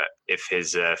week, that if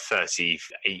his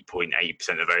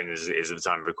 38.8% of owners is at the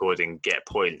time of recording get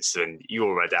points, then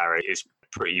your red arrow is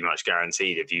pretty much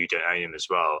guaranteed if you don't own him as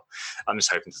well. I'm just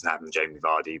hoping it doesn't happen to Jamie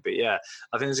Vardy. But yeah,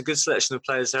 I think there's a good selection of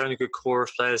players there and a good core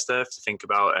of players there to think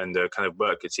about and kind of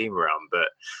work your team around. But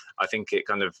I think it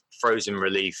kind of throws in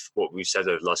relief what we've said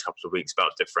over the last couple of weeks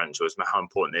about differentials, how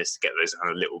important it is to get those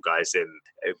kind of little guys in.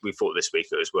 We thought this week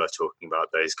it was worth talking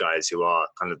about those guys who are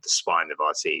kind of the spine of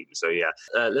our team. So yeah,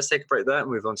 let's take a break there and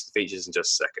move on to the features in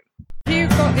just a second. Who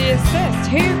got the assist?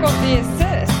 Who got the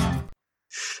assist?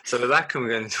 So we're back and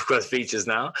we're going to talk about features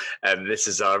now. This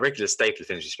is our regular staple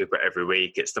things we speak about every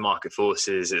week. It's the market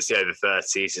forces, it's the over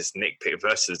 30s, it's Nick pick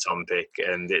versus the Tom pick,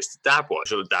 and it's the Dab Watch.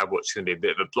 The Dab Watch is going to be a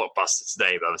bit of a blockbuster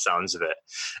today by the sounds of it.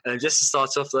 And just to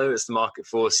start off though, it's the market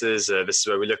forces. This is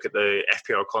where we look at the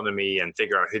FPL economy and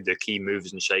figure out who the key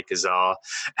movers and shakers are.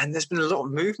 And there's been a lot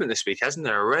of movement this week, hasn't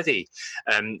there already?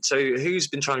 So who's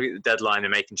been trying to beat the deadline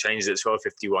and making changes at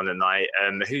 12:51 at night?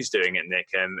 Who's doing it, Nick?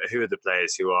 Who are the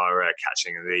players who are catching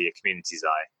the community's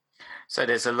eye? So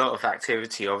there's a lot of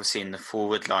activity, obviously, in the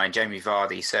forward line. Jamie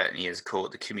Vardy certainly has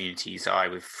caught the community's eye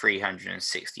with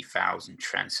 360,000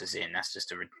 transfers in. That's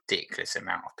just a ridiculous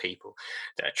amount of people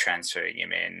that are transferring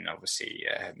him in. Obviously,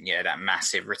 that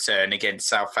massive return against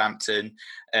Southampton,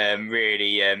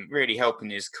 really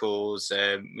helping his cause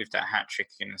with that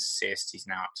hat-trick and assist. He's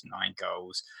now up to 9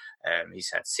 goals. He's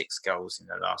had 6 goals in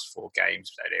the last 4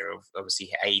 games. But they're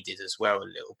obviously aided as well a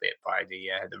little bit by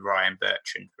the Ryan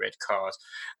Bertrand red card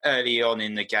early on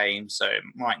in the game. So it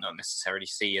might not necessarily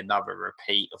see another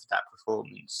repeat of that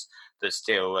performance. But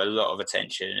still, a lot of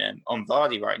attention on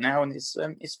Vardy right now, and his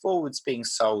forwards being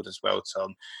sold as well,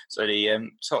 Tom. So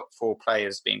the top 4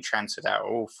 players being transferred out are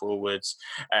all forwards,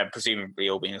 presumably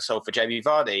all being sold for Jamie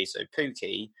Vardy. So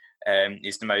Pukki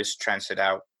is the most transferred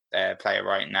out player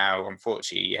right now.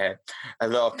 Unfortunately, a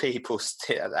lot of people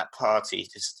sit at that party.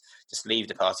 Just leave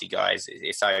the party, guys.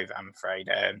 It's over, I'm afraid.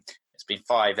 It's been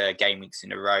 5 game weeks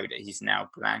in a row that he's now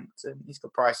blanked. He's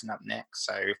got Bryson up next,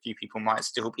 so a few people might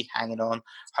still be hanging on,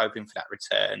 hoping for that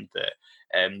return. But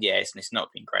it's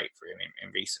not been great for him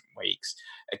in recent weeks.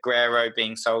 Aguero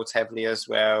being sold heavily as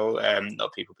well. A lot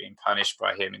of people being punished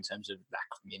by him in terms of lack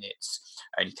of minutes.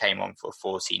 Only came on for a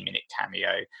 14-minute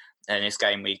cameo. And this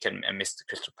game week and missed the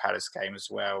Crystal Palace game as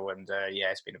well. And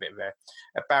it's been a bit of a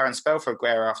barren spell for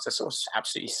Aguero after sort of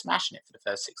absolutely smashing it for the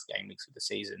first 6 game weeks of the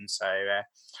season. So, a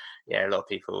lot of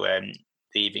people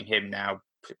leaving him now,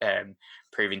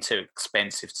 proving too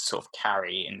expensive to sort of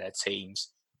carry in their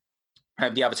teams.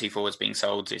 The other 2 forwards being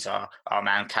sold is our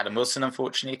man Callum Wilson,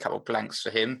 unfortunately. A couple of blanks for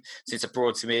him since I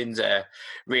brought him in.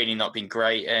 Really not been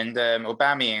great. And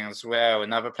Aubameyang as well,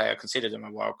 another player considered him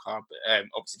a wild card, but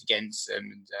opted against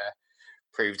and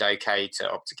proved okay to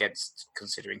opt against,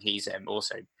 considering he's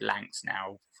also blanked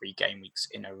now 3 game weeks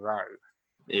in a row.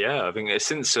 Yeah, I think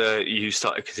since you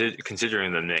started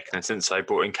considering them, Nick, and since I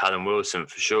brought in Callum Wilson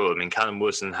for sure. I mean, Callum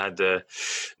Wilson had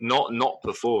not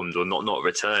performed or not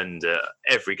returned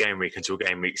every game week until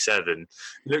game week 7.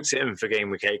 Looked at him for game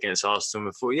week 8 against Arsenal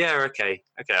and thought, yeah, okay,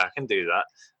 I can do that.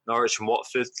 Norwich and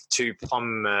Watford,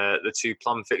 the 2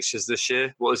 plum fixtures this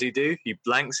year. What does he do? He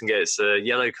blanks and gets a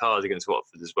yellow card against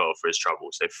Watford as well for his trouble.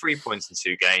 So 3 points in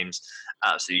 2 games.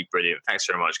 Absolutely brilliant. Thanks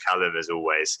very much, Callum, as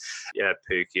always. Yeah,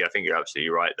 Pukki, I think you're absolutely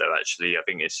right, though, actually. I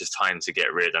think it's just time to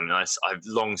get rid. I mean, I've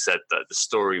long said that the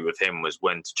story with him was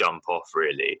when to jump off,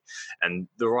 really. And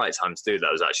the right time to do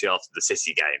that was actually after the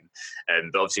City game.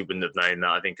 But obviously wouldn't have known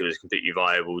that. I think it was completely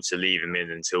viable to leave him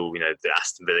in until, the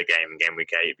Aston Villa game in game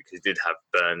week 8, because he did have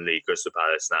Burnley Burnley, Crystal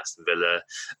Palace and Aston Villa,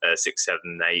 6, 7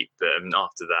 and 8. But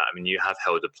after that, I mean, you have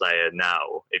held a player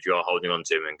now, if you are holding on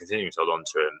to him and continuing to hold on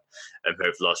to him, who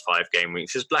over the last 5 game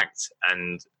weeks has blanked.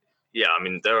 And yeah, I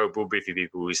mean, there will be a few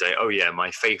people who say, oh yeah,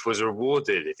 my faith was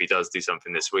rewarded if he does do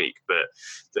something this week. But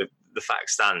the fact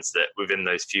stands that within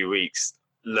those few weeks,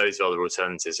 loads of other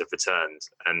alternatives have returned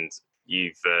and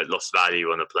you've lost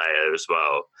value on a player as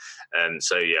well.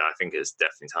 So yeah, I think it's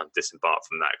definitely time to disembark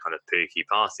from that kind of Pookie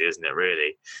party, isn't it, really?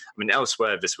 I mean,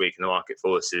 elsewhere this week in the market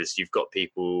forces, you've got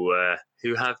people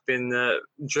who have been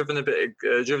driven a bit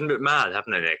mad,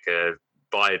 haven't they, Nick?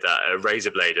 By that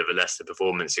razor blade of a Leicester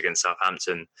performance against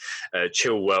Southampton.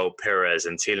 Chilwell, Perez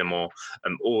and Tielemans,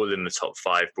 all in the top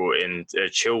 5 brought in.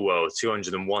 Chilwell,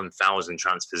 201,000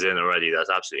 transfers in already. That's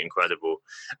absolutely incredible.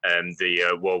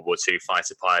 The World War II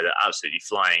fighter pilot absolutely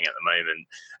flying at the moment.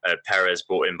 Perez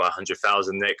brought in by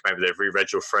 100,000, Nick. Maybe they've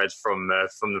reread your thread from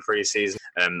the pre-season.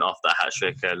 After that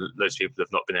hat-trick, loads of people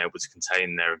have not been able to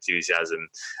contain their enthusiasm.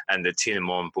 And the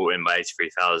Tielemans brought in by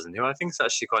 83,000, who I think is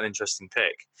actually quite an interesting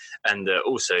pick. And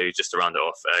also, just to round it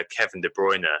off, Kevin De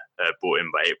Bruyne brought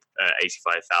in by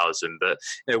 85,000. But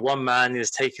one man is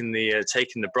taking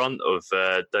the brunt of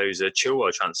those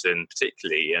Chilwell transfers in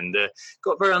particularly, and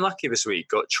got very unlucky this week.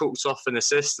 Got chalked off an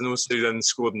assist and also then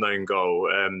scored an own goal.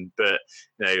 But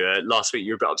last week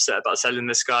you were a bit upset about selling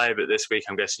this guy, but this week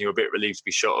I'm guessing you're a bit relieved to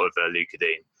be shot of Luca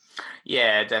Dean.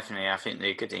 Yeah, definitely. I think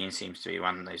Luca Dean seems to be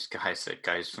one of those guys that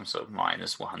goes from sort of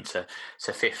 -1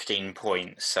 to 15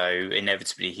 points. So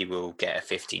inevitably he will get a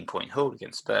 15-point haul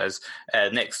against Spurs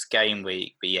next game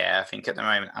week. But yeah, I think at the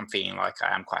moment I'm feeling like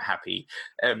I am quite happy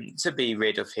to be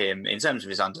rid of him. In terms of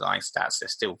his underlying stats, they're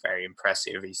still very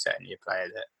impressive. He's certainly a player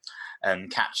that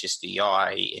catches the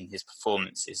eye in his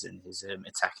performances and his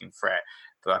attacking threat.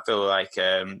 But I feel like,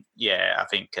 I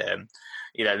think,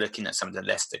 looking at some of the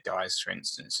Leicester guys, for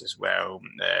instance, as well,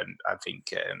 I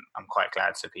think I'm quite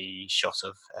glad to be shot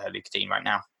of Luca Dean right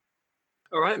now.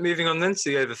 All right, moving on then to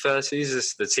the over 30s. This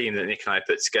is the team that Nick and I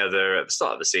put together at the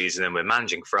start of the season and we're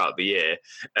managing throughout the year,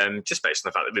 just based on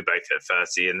the fact that we're both at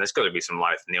 30 and there's got to be some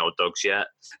life in the old dogs yet.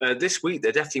 This week,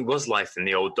 there definitely was life in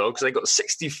the old dogs. They got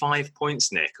 65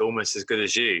 points, Nick, almost as good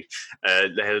as you.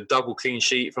 They had a double clean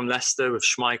sheet from Leicester with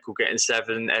Schmeichel getting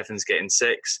 7, Evans getting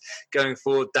 6. Going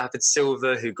forward, David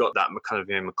Silva, who got that kind of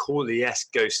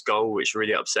Macaulay-esque ghost goal, which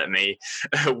really upset me.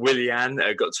 Willian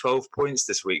got 12 points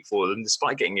this week for them,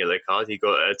 despite getting a yellow card. He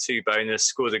got a 2 bonus,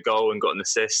 scored a goal and got an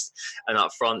assist. And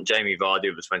up front, Jamie Vardy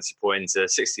with 20 points,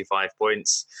 65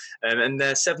 points. And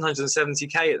they're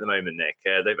 770k at the moment, Nick.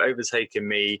 They've overtaken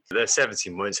me. They're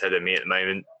 17 points ahead of me at the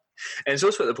moment. And it's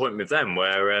also at the point with them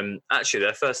where actually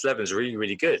their first 11 is really,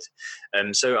 really good.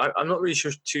 So I'm not really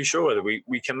too sure whether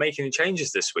we can make any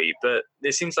changes this week, but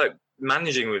it seems like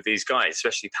managing with these guys,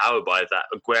 especially powered by that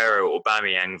Aguero,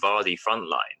 Aubameyang, Vardy front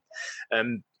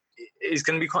line, is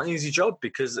going to be quite an easy job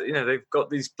because they've got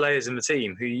these players in the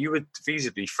team who you would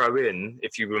feasibly throw in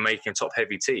if you were making a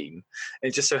top-heavy team.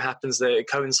 It just so happens that it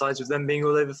coincides with them being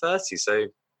all over 30. So,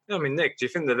 Nick, do you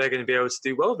think that they're going to be able to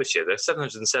do well this year? They're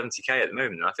 770k at the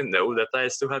moment. I think that all their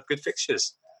players still have good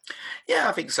fixtures. Yeah,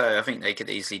 I think so. I think they could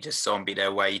easily just zombie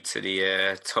their way to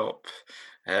the top.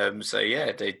 So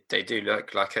yeah, they do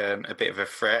look like a bit of a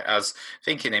threat. I was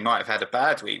thinking they might have had a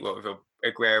bad week, with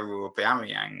Aguero or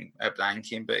Aubameyang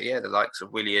blanking, but yeah, the likes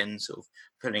of Willian sort of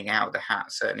pulling out the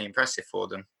hat, certainly impressive for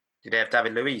them. Did they have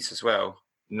David Luiz as well?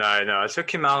 No, I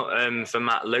took him out for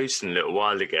Matt Lowson a little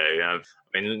while ago.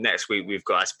 Next week we've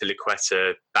got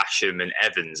Azpilicueta, Basham and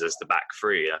Evans as the back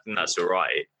three. I think that's all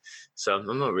right. So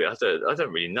I'm not really, I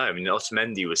don't really know.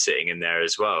 Otamendi was sitting in there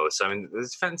as well. So the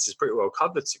defence is pretty well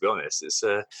covered, to be honest. It's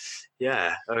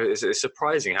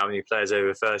surprising how many players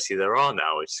over 30 there are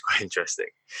now, which is quite interesting.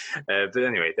 But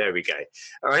anyway, there we go.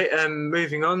 All right,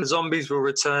 moving on. The Zombies will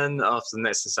return after the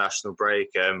next international break.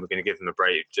 We're going to give them a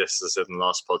break, just as I said in the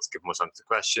last pod, to give more time to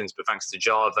questions. But thanks to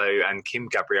Jarvo and Kim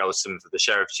Gabrielson for the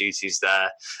sheriff duties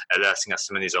there, alerting us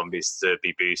to many Zombies to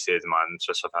be boosted. My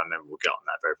special fan member will get on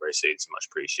that very, very soon. So much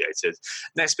appreciated.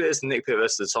 Next bit is the Nick pick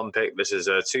versus the Tom pick. This is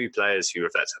 2 players who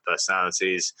reflect our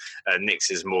personalities. Nick's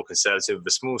is more conservative with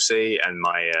a small C, and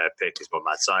my pick is more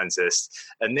mad scientist.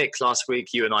 Nick, last week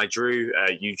you and I drew.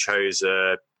 You chose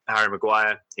Harry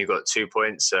Maguire. You got 2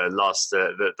 points. The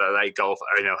late goal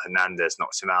for Onel Hernandez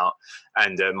knocked him out,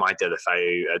 and my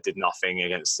Delafeu did nothing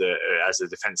against as a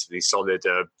defensively solid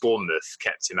Bournemouth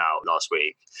kept him out last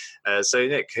week. So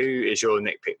Nick, who is your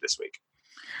Nick pick this week?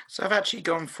 So I've actually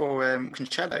gone for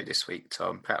Cancelo this week,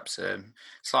 Tom. Perhaps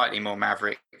slightly more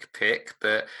maverick pick,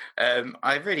 but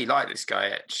I really like this guy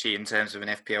actually in terms of an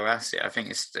FPL asset. I think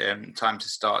it's time to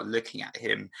start looking at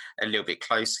him a little bit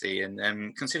closely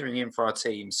and considering him for our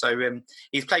team. So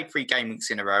he's played 3 game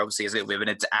weeks in a row. Obviously, there's a little bit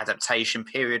of an adaptation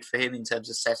period for him in terms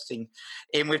of setting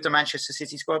in with the Manchester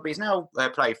City squad, but he's now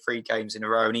played 3 games in a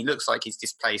row, and he looks like he's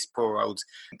displaced poor old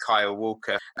Kyle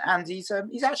Walker. And he's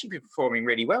actually been performing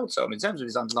really well, Tom, in terms of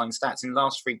his underlying stats. In the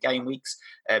last 3 game weeks,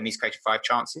 he's created 5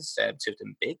 chances, 2 of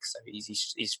them big, so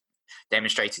he's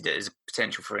demonstrated that there's a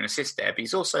potential for an assist there. But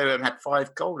he's also had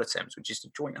 5 goal attempts, which is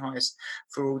the joint highest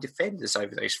for all defenders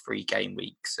over those 3 game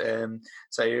weeks. Looking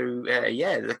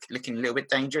a little bit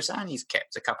dangerous, and he's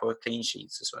kept a couple of clean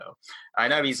sheets as well. I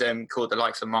know he's called the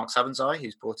likes of Mark Savenseye,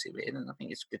 who's brought it in, and I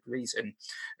think it's a good reason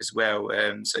as well.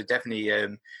 So definitely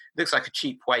looks like a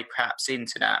cheap way perhaps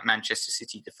into that Manchester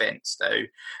City defence, though.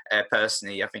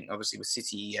 Personally, I think obviously with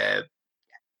City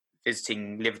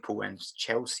visiting Liverpool and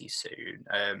Chelsea soon,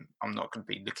 I'm not going to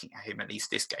be looking at him at least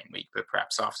this game week, but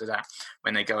perhaps after that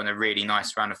when they go on a really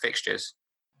nice round of fixtures.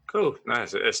 Cool.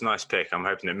 Nice. It's a nice pick. I'm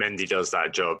hoping that Mendy does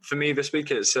that job. For me this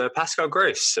week, it's Pascal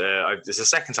Gross. It's the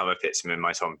second time I picked him in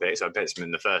my Tom picks. I picked him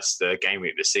in the first game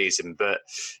week this season. But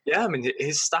yeah, I mean,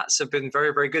 his stats have been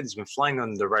very, very good. He's been flying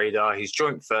under the radar. He's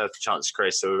joint third for chances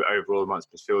created overall amongst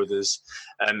midfielders.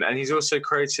 And he's also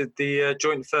created the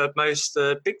joint third most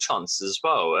big chances as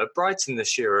well. Brighton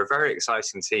this year are a very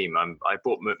exciting team. I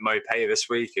bought Mopé this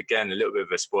week. Again, a little bit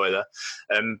of a spoiler.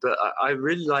 But I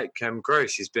really like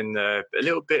Gross. He's been a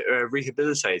little bit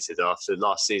rehabilitated after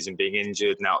last season being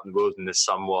injured and out in the wilderness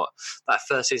somewhat. That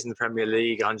first season in the Premier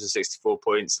League, 164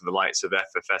 points, and the likes of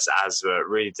FFS Asver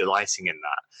really delighting in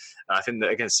that. And I think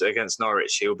that against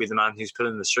Norwich, he'll be the man who's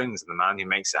pulling the strings and the man who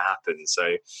makes it happen.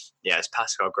 So, yeah, it's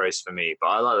Pascal Gross for me. But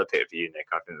I like the pick for you, Nick.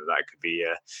 I think that could be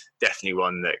definitely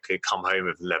one that could come home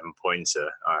with 11 pointer.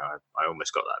 I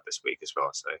almost got that this week as well.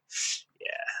 So,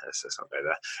 yeah, let's not go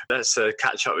there. Let's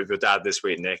catch up with your dad this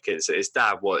week, Nick. It's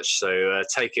Dad Watch, so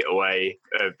take it away.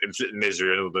 Inflict the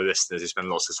misery on all the listeners who spend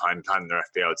lots of time planning their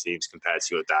FPL teams compared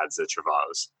to your dad's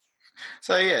travails.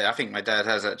 So, yeah, I think my dad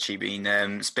has actually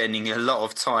been spending a lot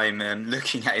of time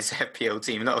looking at his FPL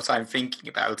team, a lot of time thinking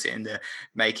about it and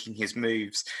making his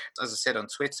moves. As I said on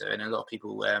Twitter, and a lot of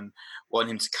people want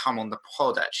him to come on the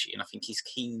pod, actually, and I think he's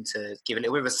keen to give a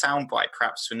little bit of a soundbite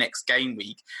perhaps for next game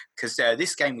week, because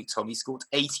this game week, Tom, he scored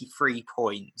 83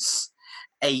 points.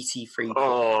 83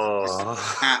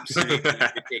 points. Absolutely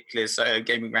ridiculous.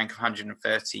 Gaming rank of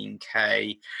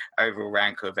 113k, overall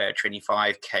rank of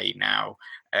 25k now.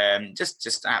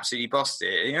 Just absolutely bossed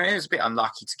it. You know, it was a bit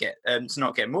unlucky to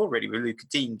not get more really, with Luca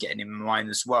Dean getting him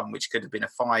 -1, which could have been a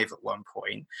 5 at one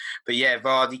point. But yeah,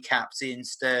 Vardy captain,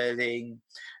 Sterling,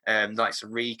 likes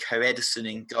of Rico, Edison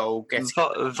in goal.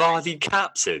 Vardy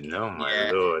captain? Oh my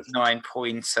lord.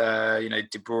 9-pointer,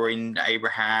 De Bruyne,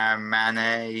 Abraham,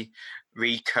 Mane,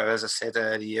 Rico, as I said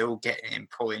earlier, all getting in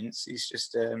points. He's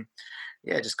just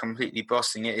just completely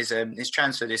bossing it. His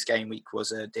transfer this game week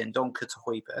was Dendoncker to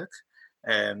Højbjerg,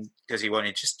 because he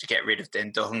wanted just to get rid of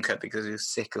Dendoncker because he was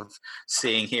sick of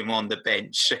seeing him on the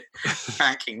bench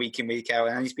ranking week in, week out.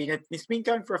 And he's been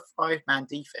going for a 5-man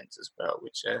defence as well,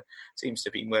 which seems to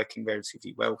have been working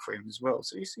relatively well for him as well.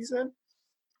 So he's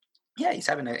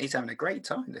having a great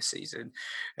time this season.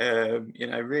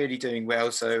 Really doing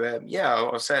well. So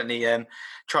I'll certainly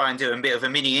try and do a bit of a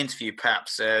mini interview,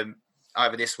 perhaps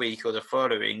either this week or the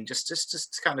following, just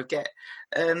to kind of get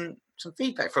some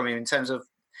feedback from him in terms of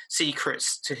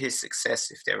secrets to his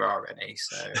success, if there are any.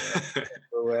 So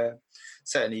we'll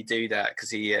certainly do that, because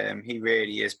he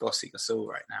really is bossing us all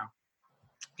right now.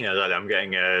 Yeah, I'm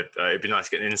getting it'd be nice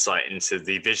to get an insight into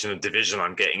the vision of division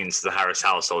I'm getting into the Harris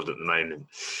household at the moment.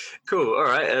 Cool. All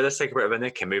right, let's take a bit of a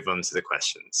nick and move on to the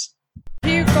questions.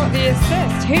 Who got the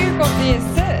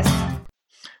assist?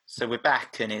 So we're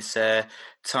back, and it's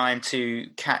time to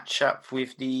catch up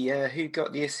with the Who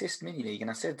Got the Assist mini league.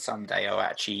 And I said someday I'll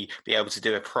actually be able to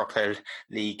do a proper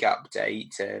league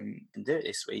update and do it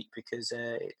this week, because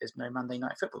there's no Monday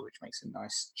Night Football, which makes a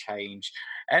nice change.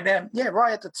 And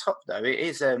right at the top though, it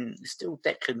is still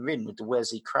Declan Rimm with the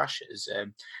Wesley Crushers,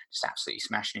 just absolutely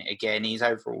smashing it again. He's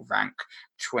overall rank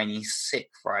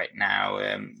 26th right now,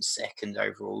 second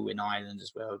overall in Ireland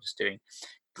as well, just doing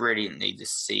brilliantly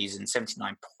this season.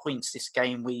 79 points this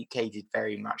game week, aided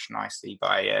very much nicely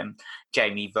by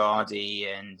Jamie Vardy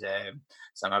and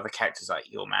some other characters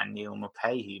like your man Neil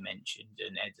Maupay, who you mentioned,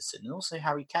 and Edison, and also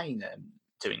Harry Kane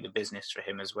doing the business for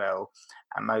him as well,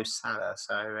 and Mo Salah.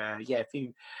 So yeah,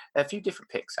 a few different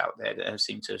picks out there that have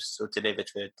seemed to sort of delivered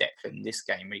for Declan this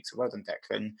game week. So well done,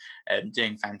 Declan,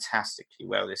 doing fantastically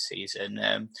well this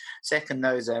season. Second,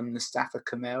 though, is Mustafa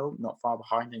Kemal, not far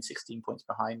behind, and 16 points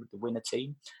behind with the winner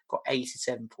team. Got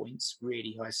 87 points,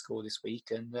 really high score this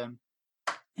week, and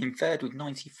in third with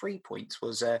 93 points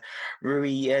was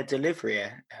Rui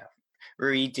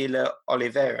Rui de la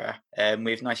Oliveira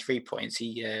with 93 points.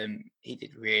 He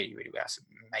did really, really well. That's an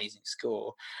amazing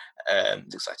score.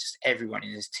 Looks like just everyone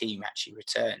in his team actually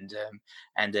returned.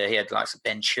 And he had likes of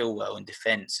Ben Chilwell in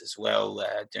defence as well,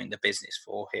 doing the business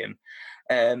for him.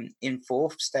 Staying in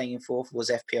fourth was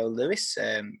FPL Lewis,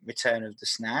 return of the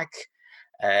snag.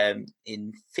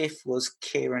 In fifth was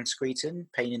Kieran Screeton,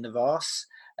 pain in the Vars.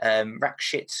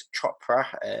 Rakshit Chopra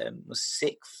was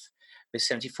sixth with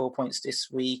 74 points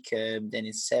this week. Then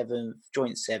in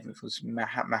joint seventh was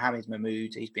Mohamed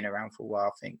Mahmood. He's been around for a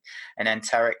while, I think. And then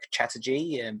Tarek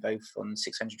Chatterjee, both on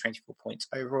 624 points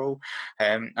overall.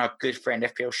 Our good friend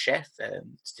FPL Chef,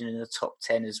 still in the top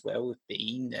 10 as well with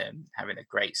Bean, having a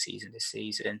great season this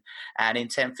season. And in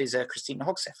 10th is Christina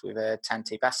Hogseth with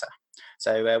Tante Bassa.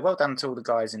 So well done to all the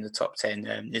guys in the top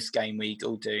 10 this game week,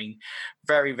 all doing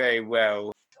very, very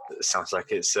well. It sounds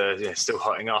like it's still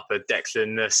hotting up.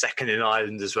 Declan second in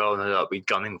Ireland as well, and I'll be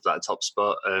gunning for that top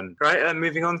spot. Right,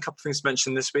 moving on, a couple of things to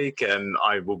mention this week.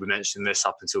 I will be mentioning this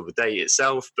up until the date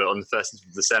itself, but on the 1st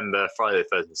of December, Friday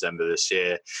the 1st of December this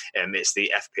year, it's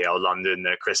the FPL London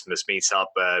Christmas meetup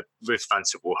with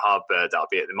Fantasy Football Hub. That'll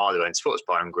be at the Marlow End Sports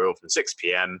Bar and Grill from 6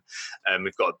 p.m.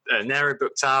 We've got an area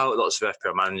booked out. Lots of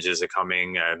FPL managers are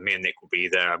coming. Me and Nick will be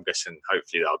there. I'm guessing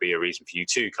hopefully that'll be a reason for you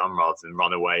to come rather than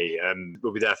run away.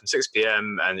 We'll be there from 6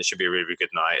 p.m. and it should be a really, really good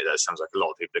night. That sounds like a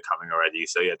lot of people are coming already.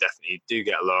 So yeah, definitely do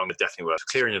get along. Definitely worth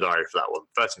clearing your diary for that one.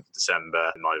 13th of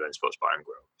December, my event Sports Bar and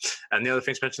Grill. And the other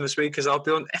thing to mention this week is I'll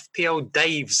be on FPL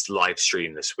Dave's live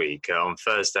stream this week on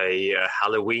Thursday,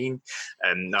 Halloween.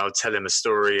 And I'll tell him a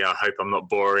story. I hope I'm not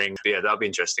boring. But yeah, that'll be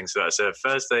interesting. So that's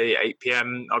Thursday, 8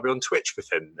 p.m. I'll be on Twitch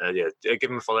with him. Give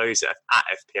him a follow. He's at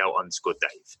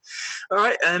FPL_Dave. All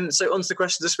right. So on to the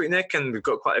questions this week, Nick. And we've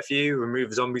got quite a few. We'll move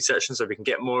the zombie section so we can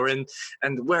get more in.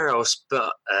 And where else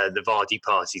but the Vardy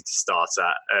party to start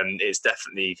at? It's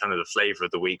definitely kind of the flavour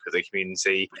of the week with the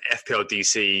community. FPL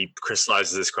DC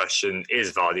crystallises this question: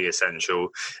 is Vardy essential?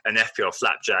 And FPL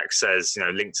Flapjack says,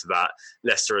 linked to that,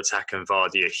 Leicester attack and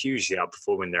Vardy are hugely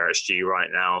outperforming their XG right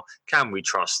now. Can we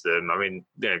trust them? I mean,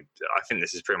 I think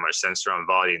this is pretty much centred around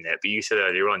Vardy in it. But you said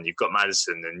earlier on you've got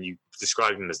Maddison and you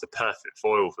described him as the perfect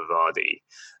foil for Vardy.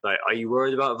 Like, are you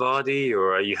worried about Vardy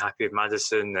or are you happy with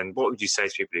Maddison? And what would you say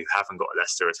to people who haven't got a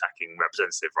Leicester attacking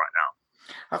representative right now?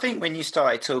 I think when you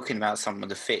started talking about some of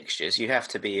the fixtures, you have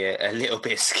to be a little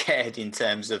bit scared in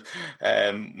terms of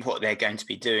what they're going to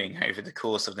be doing over the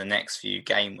course of the next few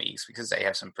game weeks, because they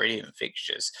have some brilliant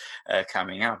fixtures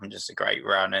coming up and just a great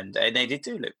run. And they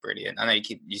do look brilliant. I know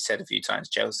you said a few times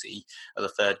Chelsea are the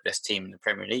third best team in the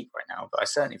Premier League right now, but I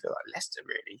certainly feel like Leicester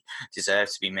really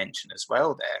deserves to be mentioned as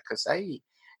well there, because they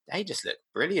just look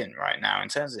brilliant right now in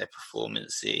terms of their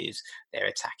performances, their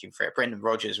attacking threat. Brendan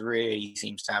Rodgers really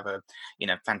seems to have a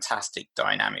fantastic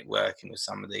dynamic working with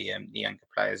some of the younger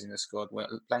players in the squad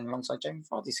playing alongside Jamie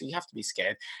Vardy. So you have to be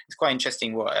scared. It's quite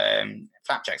interesting what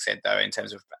Flapjack said though in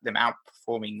terms of them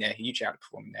hugely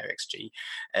outperforming their XG.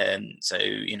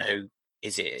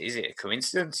 Is it a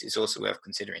coincidence? It's also worth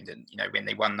considering that, when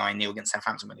they won 9-0 against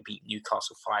Southampton, when they beat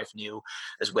Newcastle 5-0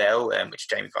 as well, which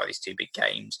Jamie Vardy's two big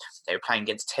games, they were playing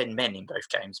against 10 men in both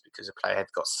games because a player had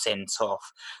got sent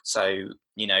off. So,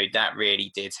 that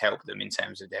really did help them in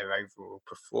terms of their overall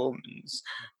performance.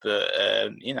 But,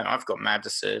 I've got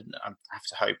Maddison. I have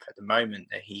to hope at the moment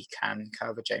that he can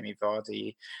cover Jamie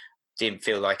Vardy. Didn't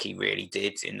feel like he really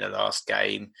did in the last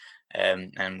game.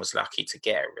 And was lucky to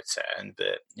get a return.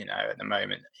 But, at the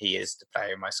moment, he is the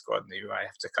player in my squad who I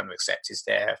have to kind of accept is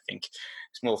there. I think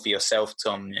it's more for yourself,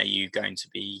 Tom. Are you going to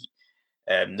be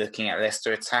looking at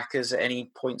Leicester attackers at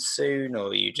any point soon,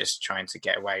 or are you just trying to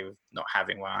get away with not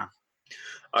having one?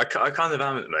 I kind of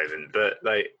am at the moment, but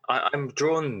I'm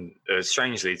drawn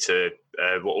strangely to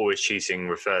what Always Cheating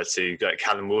refer to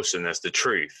Callum Wilson as the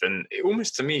truth, and it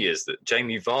almost to me is that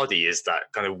Jamie Vardy is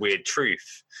that kind of weird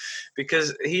truth,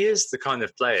 because he is the kind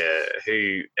of player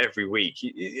who every week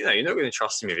you're not going to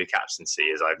trust him with your captaincy,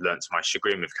 as I've learnt to my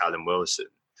chagrin with Callum Wilson,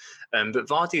 but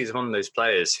Vardy is one of those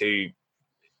players who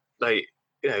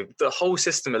the whole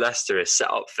system at Leicester is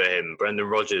set up for him. Brendan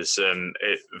Rodgers, in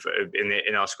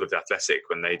the article of The Athletic,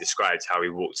 when they described how he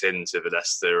walked into the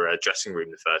Leicester dressing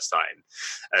room the first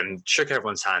time, shook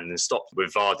everyone's hand and stopped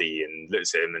with Vardy and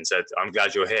looked at him and said, "I'm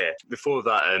glad you're here." Before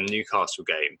that Newcastle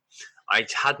game, I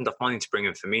had enough money to bring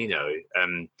in Firmino,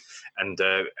 and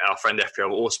our friend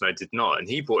FPL Osmo did not, and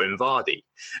he brought in Vardy.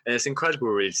 And it's incredible,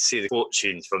 really, to see the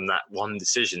fortunes from that one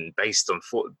decision based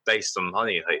on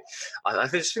money. Like, I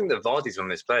just think that Vardy's one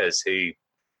of those players who,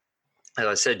 as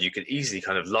I said, you could easily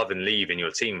kind of love and leave in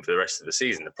your team for the rest of the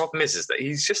season. The problem is that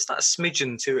he's just that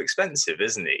smidgen too expensive,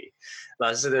 isn't he?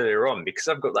 Like I said earlier on, because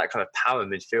I've got that kind of power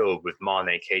midfield with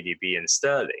Mane, KDB and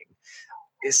Sterling,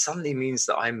 it suddenly means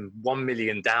that I'm 1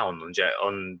 million down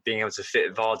on being able to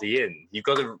fit Vardy in. You've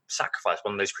got to sacrifice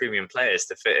one of those premium players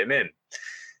to fit him in.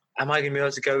 Am I going to be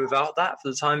able to go without that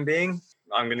for the time being?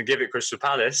 I'm going to give it Crystal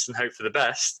Palace and hope for the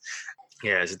best.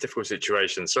 Yeah, it's a difficult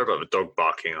situation. Sorry about the dog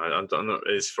barking. I'm not,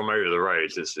 it's from over the road.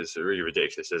 It's really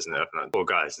ridiculous, isn't it? That poor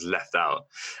guy is left out.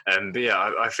 But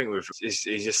yeah, I think he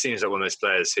just seems like one of those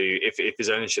players who, if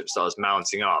his ownership starts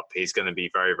mounting up, he's going to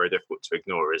be very, very difficult to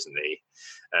ignore, isn't he?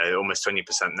 Almost 20%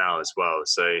 now as well.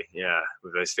 So yeah,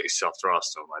 with those fixtures after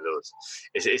Arsenal, my lord,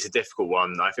 it's a difficult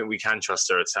one. I think we can trust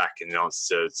their attack in the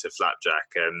answer to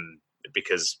Flapjack,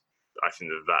 because I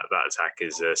think that attack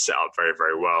is set up very,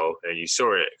 very well. And you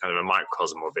saw it, kind of a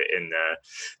microcosm of it in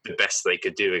the best they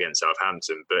could do against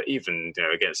Southampton. But even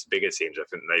against the bigger teams, I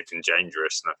think they've been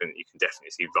dangerous. And I think you can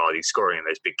definitely see Vardy scoring in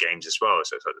those big games as well.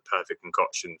 So it's like the perfect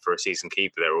concoction for a season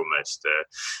keeper there almost.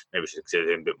 Maybe we should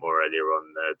consider him a bit more earlier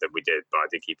on than we did, but I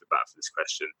did keep it back for this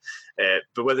question.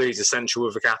 But whether he's essential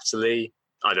with a capital E,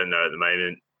 I don't know at the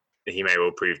moment. He may well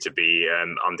prove to be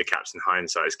under Captain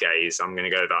Hindsight's gaze. I'm going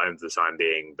to go with that for the time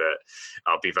being, but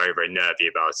I'll be very, very nervy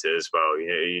about it as well.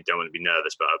 You don't want to be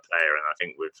nervous about a player, and I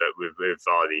think with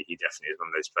Vardy, he definitely is one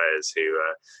of those players who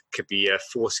could be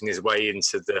forcing his way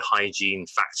into the hygiene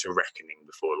factor reckoning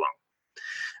before long.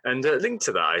 And linked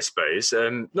to that, I suppose,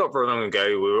 not very long ago,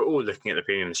 we were all looking at the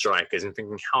premium strikers and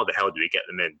thinking, how the hell do we get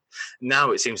them in?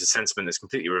 Now it seems the sentiment is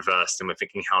completely reversed and we're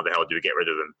thinking, how the hell do we get rid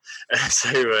of them?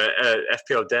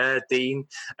 FPL Dare, Dean,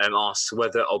 asks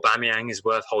whether Aubameyang is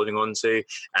worth holding on to,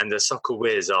 and Soccer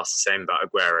Wiz asks the same about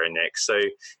Aguero, Nick. So,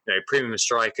 premium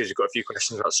strikers, you've got a few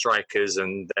questions about strikers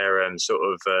and their sort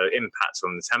of impact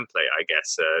on the template, I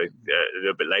guess, a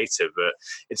little bit later. But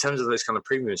in terms of those kind of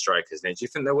premium strikers, Nick, do you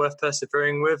think they're worth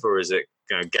persevering with? Or is it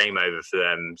game over for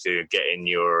them to get in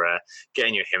your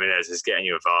Jimenez's, get in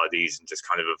your Vardys, and just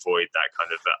kind of avoid that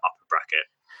kind of upper bracket?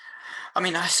 I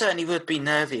mean, I certainly would be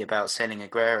nervy about selling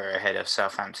Aguero ahead of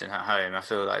Southampton at home. I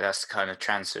feel like that's the kind of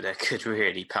transfer that could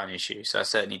really punish you. So I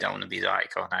certainly don't want to be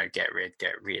like, oh no, get rid,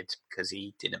 because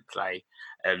he didn't play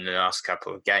the last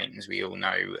couple of games. We all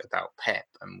know about Pep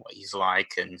and what he's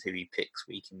like and who he picks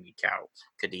week in, week out.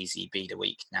 Could easily be the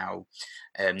week now.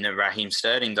 Raheem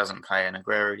Sterling doesn't play and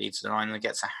Aguero leads the line and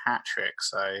gets a hat-trick.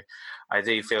 So I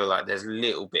do feel like there's a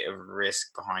little bit of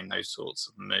risk behind those sorts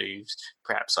of moves.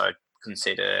 Perhaps I'd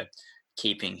consider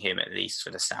keeping him at least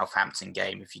for the Southampton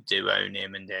game if you do own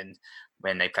him, and then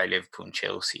when they play Liverpool and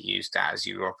Chelsea, use that as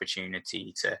your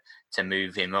opportunity to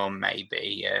move him on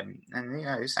maybe. And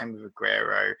same with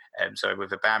Aguero.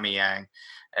 With Aubameyang,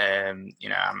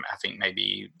 I think maybe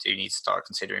you do need to start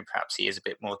considering perhaps he is a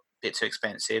bit too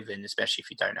expensive, and especially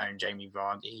if you don't own Jamie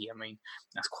Vardy. I mean,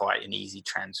 that's quite an easy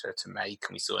transfer to make,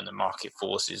 and we saw in the market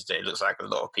forces that it looks like a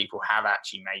lot of people have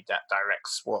actually made that direct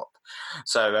swap.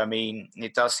 So, I mean,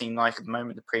 it does seem like at the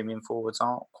moment the premium forwards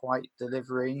aren't quite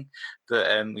delivering,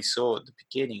 but we saw at the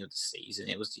beginning of the season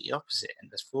it was the opposite, and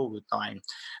this forward line,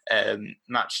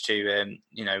 much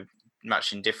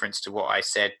in difference to what I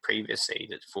said previously,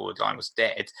 that the forward line was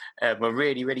dead, were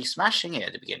really, really smashing it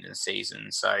at the beginning of the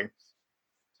season. So,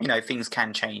 things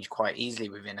can change quite easily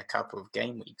within a couple of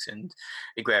game weeks, and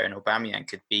Aguero and Aubameyang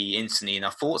could be instantly in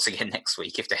our thoughts again next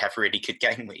week if they have really good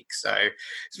game weeks. So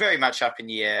it's very much up in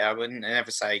the air. I wouldn't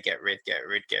never say get rid, but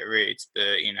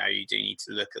you do need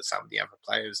to look at some of the other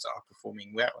players that are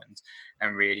performing well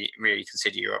and really, really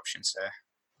consider your options there.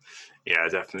 Yeah,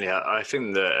 definitely. I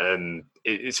think that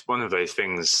it's one of those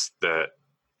things that,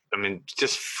 I mean,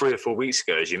 just 3 or 4 weeks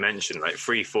ago, as you mentioned, like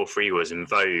 3-4-3 was in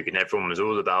vogue and everyone was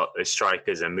all about those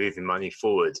strikers and moving money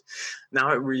forward.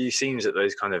 Now it really seems that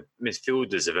those kind of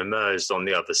midfielders have emerged on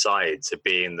the other side to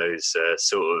being those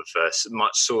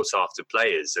much sought after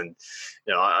players. And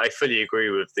I fully agree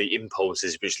with the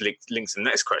impulses which links to the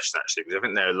next question, actually, because I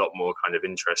think they're a lot more kind of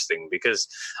interesting. Because,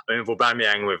 I mean, for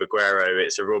Aubameyang with Aguero,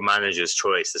 it's a real manager's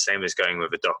choice, the same as going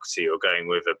with a Doherty or going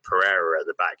with a Pereira at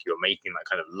the back. You're making that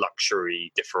kind of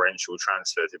luxury differential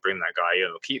transfer to bring that guy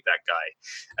in or keep that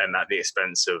guy at the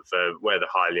expense of where the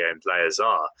highly owned players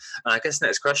are. And I guess the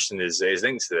next question is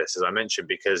linked to this, as I mentioned,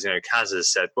 because, Kaz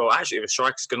has said, well, actually, the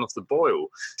striker's gone off the boil.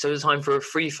 So it's time for a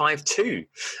 3-5-2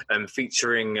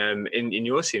 featuring in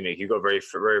your team, Nick. You've got a very,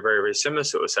 very, very, very similar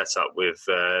sort of setup with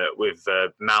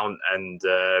Mount and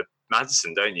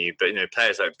Maddison, don't you? But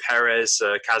players like Perez,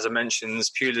 Kaz mentions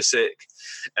Pulisic,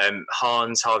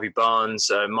 Hans, Harvey Barnes,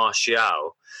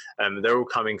 Martial. They're all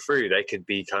coming through. They could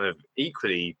be kind of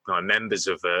equally members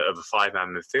of a five-man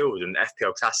midfield. And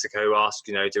FPL Classico asked,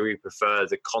 do we prefer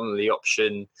the Connolly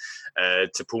option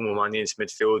to pull more money into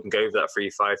midfield and go for that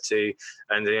 3-5-2?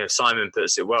 And Simon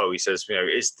puts it well. He says,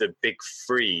 is the big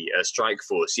three strike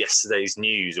force yesterday's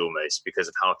news almost because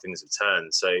of how things have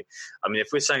turned? So, I mean, if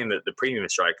we're saying that the premium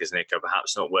strikers, Nick, are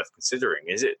perhaps not worth considering,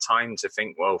 is it time to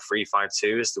think,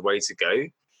 3-5-2 is the way to go?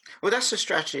 Well, that's the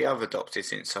strategy I've adopted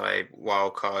since I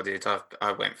wildcarded.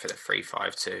 I went for the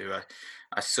 3-5-2.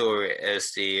 I saw it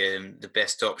as the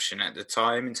best option at the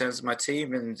time in terms of my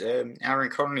team, and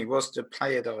Aaron Connolly was the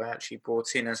player that I actually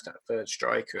brought in as that third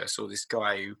striker. I saw this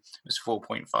guy who was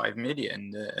 4.5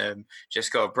 million that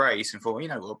just got a brace and thought,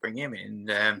 we'll bring him in.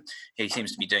 He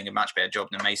seems to be doing a much better job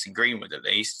than Mason Greenwood at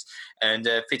least, and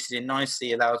fitted in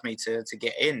nicely, allowed me to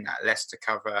get in that Leicester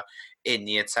cover in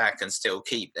the attack and still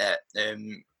keep that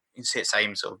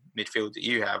same sort of midfield that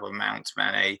you have with Mount,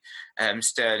 Mane,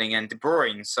 Sterling and De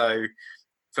Bruyne. So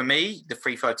for me, the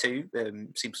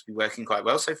 3-5-2 seems to be working quite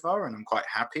well so far, and I'm quite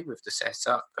happy with the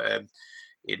setup.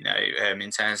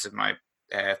 In terms of my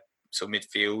sort of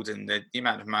midfield and the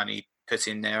amount of money put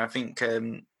in there, I think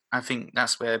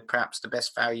that's where perhaps the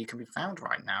best value can be found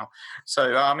right now.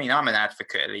 So, I mean, I'm an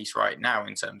advocate, at least right now,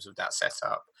 in terms of that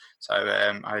setup. So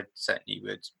I certainly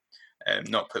would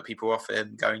not put people off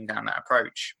going down that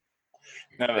approach.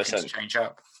 No, that's change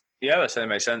up. Yeah, that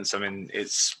certainly makes sense. I mean,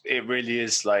 it really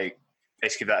is like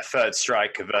basically that third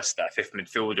striker versus that fifth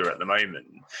midfielder at the moment.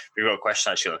 We've got a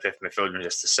question actually on the fifth midfielder in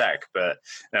just a sec, but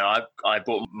I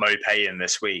bought Mopay in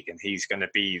this week, and he's going to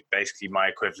be basically my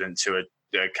equivalent to a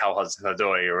Cal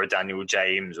Hudson-Odoi or a Daniel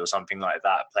James or something like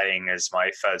that, playing as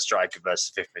my third striker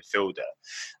versus fifth midfielder.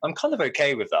 I'm kind of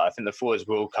okay with that. I think the forwards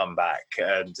will come back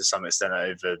to some extent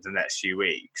over the next few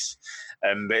weeks.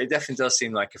 But it definitely does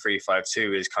seem like a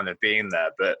 3-5-2 is kind of being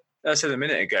there. But as I said a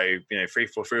minute ago,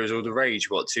 3-4-3 was all the rage,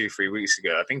 2-3 weeks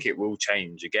ago. I think it will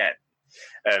change again.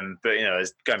 But,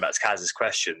 as going back to Kaz's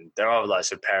question, there are the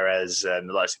likes of Perez and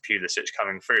the likes of Pulisic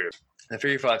coming through. The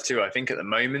 3-5-2, I think at the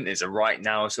moment is a right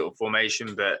now sort of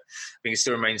formation, but I think it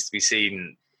still remains to be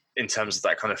seen in terms of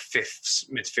that kind of fifth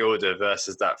midfielder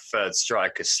versus that third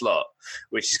striker slot,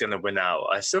 which is going to win out.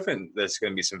 I still think there's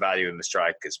going to be some value in the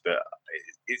strikers, but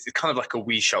it's kind of like a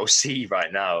we shall see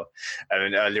right now. I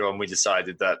mean, earlier on we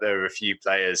decided that there are a few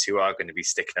players who are going to be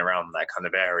sticking around that kind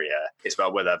of area. It's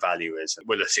about where their value is.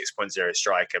 Will a 6.0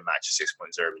 striker match a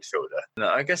 6.0 midfielder? And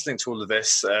I guess linked to all of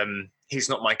this, he's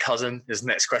not my cousin is the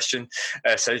next question.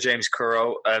 So James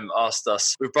Currell asked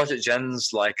us, with budget gens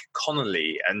like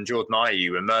Connolly and Jordan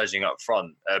Ayew emerging up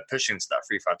front, pushing to that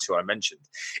 3-5-2 I mentioned,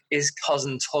 is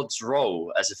cousin Todd's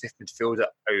role as a fifth midfielder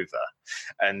over?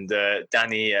 And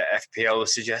Danny FPL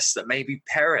suggests that maybe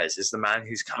Perez is the man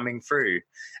who's coming through.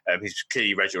 He's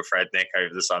clearly read your thread, Nick,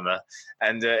 over the summer.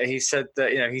 And he said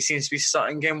that, he seems to be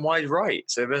starting game wide right.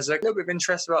 So there's a little bit of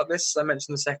interest about this, I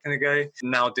mentioned a second ago.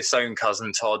 Now disowned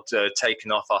cousin Todd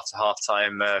taken off after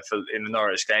half-time in the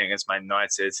Norwich game against Man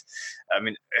United. I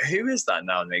mean, who is that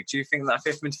now, Nick? Do you think that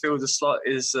fifth midfielder slot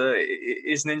is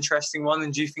an interesting one?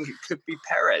 And do you think it could be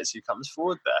Perez who comes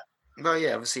forward there? Well,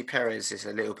 yeah, obviously Perez is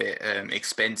a little bit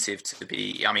expensive to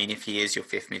be. I mean, if he is your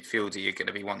fifth midfielder, you're going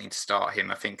to be wanting to start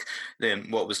him. I think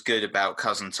what was good about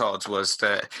cousin Todd was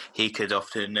that he could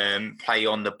often play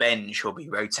on the bench or be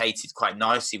rotated quite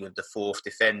nicely with the fourth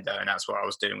defender, and that's what I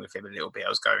was doing with him a little bit. I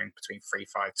was going between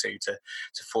 3-5-2 to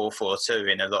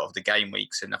 4-4-2 in a lot of the game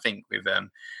weeks, and I think with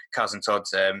cousin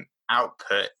Todd's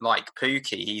output, like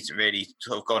Pookie, he's really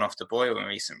sort of gone off the boil in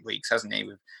recent weeks, hasn't he,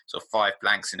 with sort of 5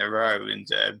 blanks in a row. And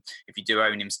if you do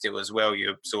own him still as well,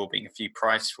 you're absorbing a few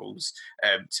price falls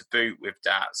to boot with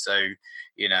that. So,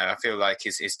 I feel like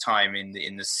his time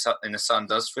in the sun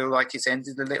does feel like it's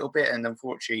ended a little bit. And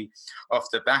unfortunately,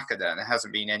 off the back of that, there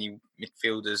hasn't been any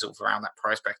midfielders sort of around that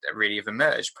price bracket that really have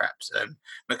emerged. Perhaps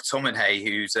McTominay,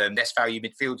 who's best value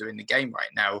midfielder in the game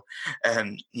right now,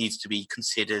 needs to be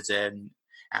considered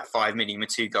at 5 million with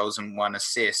 2 goals and 1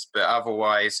 assist. But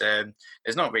otherwise,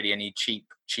 there's not really any cheap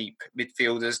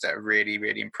midfielders that are really,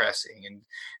 really impressing and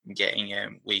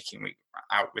getting week in, week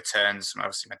out returns.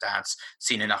 Obviously, my dad's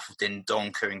seen enough of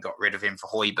Dendoncker and got rid of him for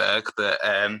Højbjerg. But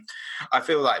I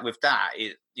feel like with that,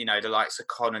 the likes of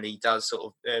Connolly does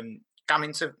sort of come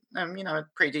into, a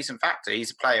pretty decent factor.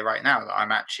 He's a player right now that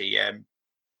I'm actually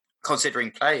considering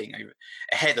playing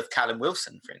ahead of Callum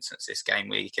Wilson, for instance, this game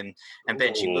week, and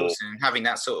benching Wilson and having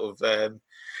that sort of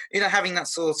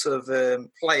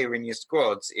player in your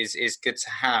squads is good to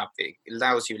have. It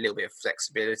allows you a little bit of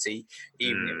flexibility,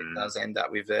 even if it does end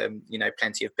up with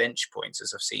plenty of bench points,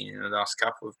 as I've seen in the last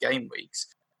couple of game weeks.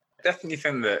 Definitely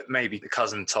think that maybe the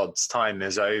cousin Todd's time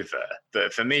is over,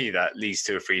 but for me that leads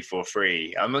to a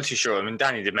 3-4-3. I'm not too sure. I mean,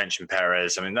 Danny did mention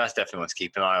Perez. I mean, that's definitely one to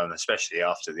keep an eye on, especially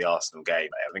after the Arsenal game.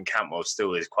 I mean, Cantwell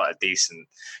still is quite a decent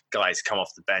guy to come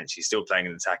off the bench. He's still playing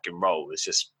an attacking role. It's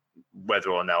just whether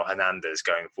or not Hernandez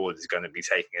going forward is going to be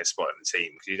taking a spot in the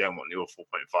team, because you don't want your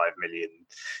 4.5 million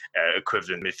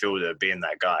equivalent midfielder being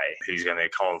that guy who's going to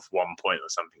come off 1 point or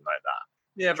something like that.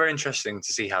 Yeah, very interesting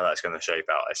to see how that's going to shape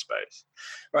out, I suppose.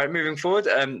 Right, moving forward,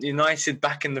 United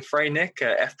back in the fray, Nick.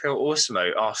 FPL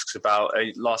Awesemo asks about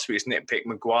last week's nitpick: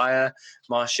 Maguire,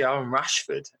 Martial and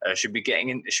Rashford. Should we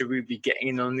be getting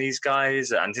in on these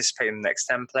guys, anticipating the next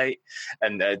template?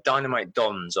 And Dynamite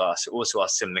Dons also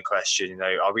asked similar question,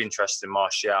 are we interested in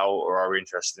Martial or are we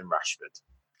interested in Rashford?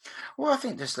 Well, I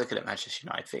think just looking at Manchester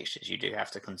United fixtures, you do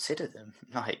have to consider them.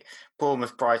 Like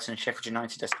Bournemouth, Brighton, Sheffield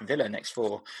United, Aston Villa next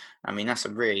 4. I mean, that's a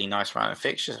really nice round of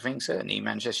fixtures. I think certainly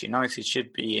Manchester United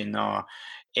should be in our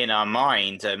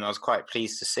mind. I was quite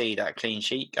pleased to see that clean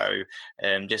sheet go,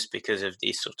 just because of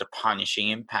the sort of punishing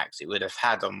impact it would have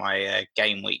had on my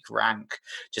game week rank,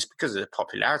 just because of the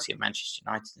popularity of Manchester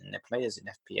United and their players in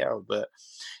FPL. But,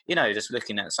 just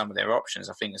looking at some of their options,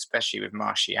 I think especially with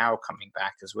Martial coming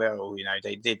back as well,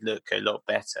 they did look a lot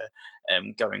better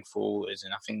going forwards.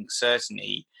 And I think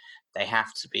certainly they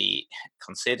have to be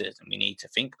considered and we need to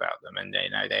think about them. And,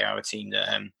 they are a team that...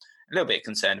 a little bit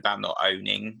concerned about not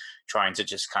owning, trying to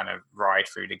just kind of ride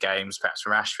through the games. Perhaps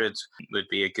Rashford would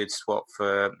be a good swap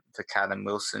for Callum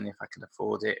Wilson if I can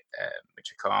afford it,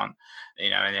 which I can't.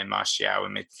 And then Martial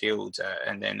in midfield,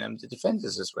 and then the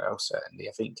defenders as well. Certainly,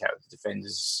 I think out of the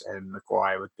defenders,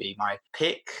 Maguire would be my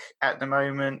pick at the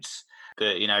moment.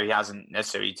 But he hasn't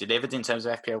necessarily delivered in terms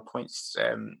of FPL points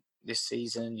this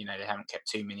season. They haven't kept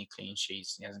too many clean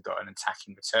sheets. He hasn't got an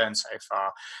attacking return so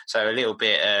far. So a little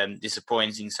bit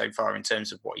disappointing so far in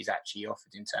terms of what he's actually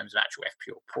offered in terms of actual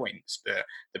FPL points. But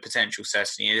the potential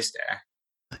certainly is there.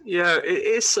 Yeah, it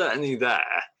is certainly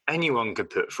there. Anyone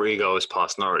could put 3 goals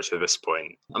past Norwich at this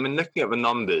point. I mean, looking at the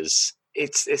numbers,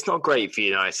 it's not great for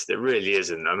United. It really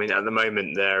isn't. I mean, at the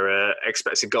moment, their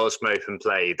expected goals from open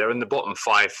play, they're in the bottom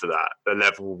 5 for that. They're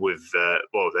level with,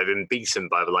 they've been beaten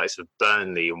by the likes of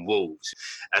Burnley and Wolves.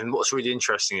 And what's really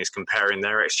interesting is comparing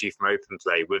their XG from open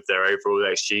play with their overall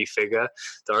XG figure.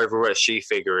 Their overall XG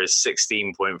figure is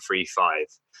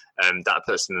 16.35. That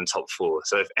puts them in the top 4.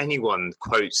 So if anyone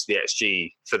quotes the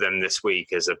XG for them this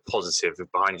week as a positive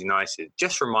behind United,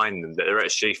 just remind them that their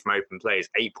XG from open play is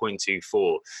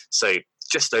 8.24. So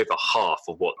just over half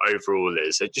of what overall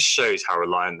is. It just shows how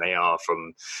reliant they are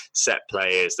from set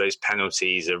players. Those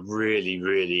penalties are really,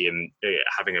 really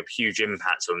having a huge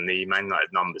impact on the Man United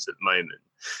numbers at the moment.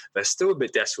 They're still a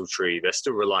bit desultory. They're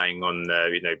still relying on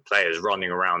players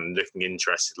running around and looking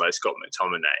interested, like Scott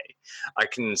McTominay. I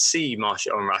can see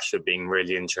Martial and Rashford being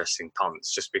really interesting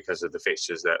punts just because of the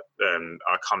fixtures that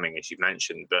are coming, as you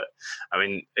mentioned. But I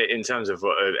mean, in terms of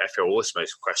FPL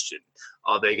Automo's question,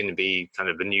 are they going to be kind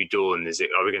of a new dawn?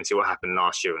 Are we going to see what happened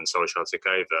last year when Solskjaer took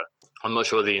over? I'm not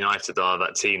sure the United are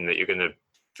that team that you're going to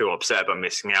feel upset about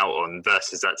missing out on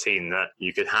versus that team that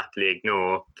you could happily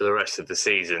ignore for the rest of the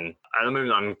season. At the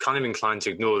moment, I'm kind of inclined to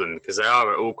ignore them because they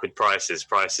are at awkward prices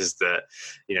that,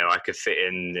 I could fit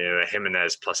in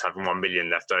Jimenez plus having 1 million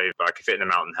left over. I could fit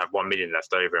them out and have 1 million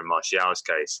left over in Martial's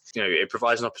case. it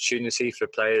provides an opportunity for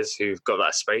players who've got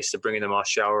that space to bring in a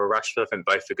Martial or a Rashford. I think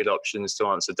both are good options to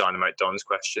answer Dynamite Don's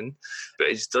question. But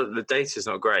the data's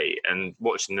not great, and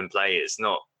watching them play, it's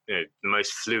not the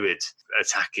most fluid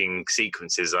attacking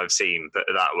sequences I've seen, put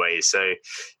it that way. So,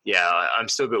 yeah, I'm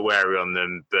still a bit wary on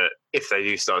them. But if they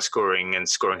do start scoring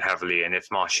heavily, and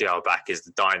if Martial back is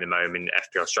the dynamo, I mean,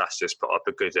 FPL Strategist put up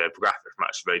a good graphic from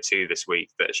Match of 02 this week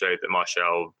that showed that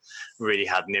Martial really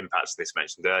had an impact, as this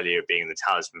mentioned earlier, being the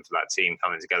talisman for that team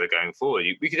coming together going forward.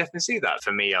 We could definitely see that.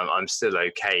 For me, I'm still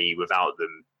okay without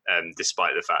them,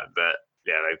 despite the fact that,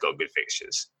 they've got good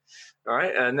fixtures. All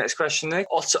right, next question, Nick.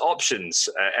 Otter options.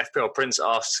 FPL Prince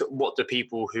asks, what do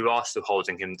people who are still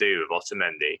holding him do with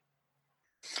Otamendi?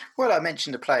 Well, I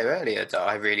mentioned a player earlier that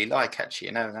I really like, actually,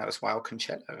 and that was Joao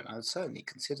Cancelo, and I would certainly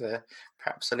consider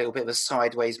perhaps a little bit of a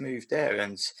sideways move there,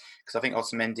 and because I think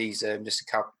Otamendi's just a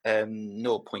couple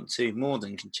 0.2 more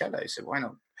than Cancelo, so why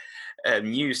not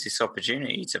use this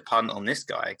opportunity to punt on this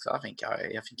guy? Because I think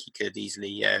he could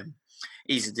easily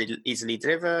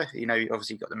deliver.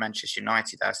 Obviously got the Manchester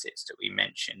United assets that we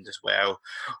mentioned as well,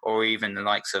 or even the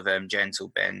likes of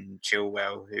Gentle Ben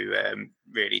Chilwell, who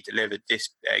really delivered this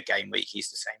game week.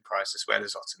 He's the same price as well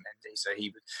as Otamendi, so he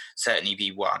would certainly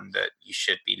be one that you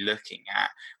should be looking at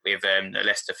with the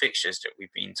Leicester fixtures that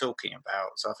we've been talking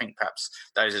about. So I think perhaps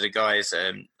those are the guys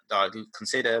I'd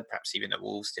consider, perhaps even the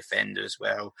Wolves defender as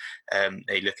well.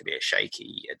 They look a bit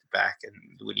shaky at the back, and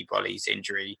Willy Bolly's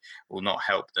injury will not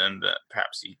help them, but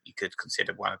perhaps you could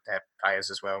consider one of their players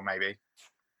as well, maybe.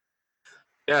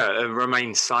 Yeah,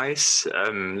 Romain Saiss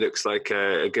looks like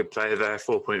a good player there,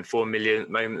 4.4 million at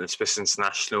the moment, the Swiss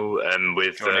international.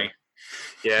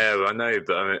 Yeah, well, I know,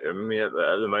 but I mean, at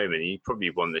the moment, you probably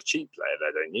want the cheap player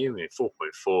there, don't you? I mean,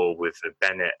 4.4 with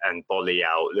Bennett and Bolly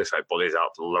out. It looks like Bolly's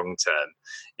out for the long term.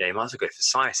 Yeah, you might as well go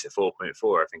for Saiss at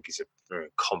 4.4. I think he's a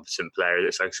competent player. It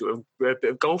looks like sort of a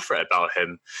bit of goal threat about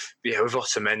him. But yeah, with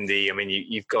Otamendi, I mean,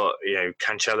 you've got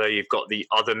Cancelo, you've got the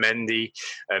other Mendy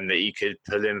that you could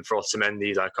pull in for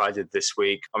Otamendi, like I did this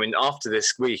week. I mean, after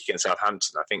this week against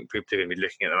Southampton, I think people are going to be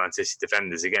looking at the Man City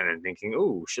defenders again and thinking,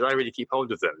 oh, should I really keep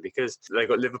hold of them? Because they've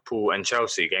got Liverpool and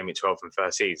Chelsea game week 12 and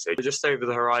 13, so just over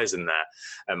the horizon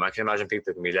there. I can imagine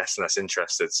people are going to be less and less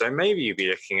interested. So maybe you'd be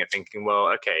looking at thinking, well,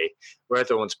 okay, where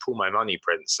do I want to pull my money,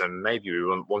 Prince? And maybe we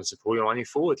want to pull your money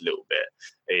forward a little bit.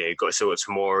 You've got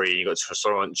Tomori, you've got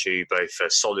Soronchu, both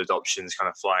solid options kind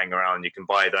of flying around. You can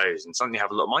buy those and suddenly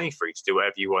have a lot of money free to do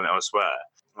whatever you want elsewhere.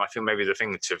 I think maybe the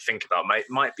thing to think about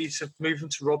might be to move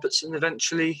into Robertson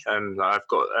eventually. I've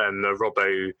got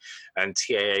Robbo and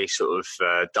TAA sort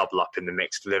of double up in the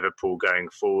mix for Liverpool going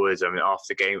forward. I mean,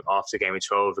 after game week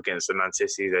 12 against the Man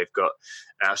City, they've got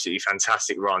an absolutely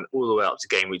fantastic run all the way up to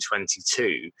game week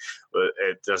 22.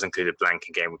 It does include a blank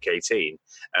in game week 18.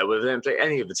 Where they don't play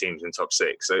any of the teams in top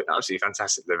six. So absolutely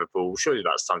fantastic Liverpool. Surely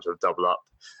that's time to double up.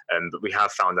 But we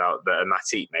have found out that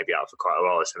Matip may be out for quite a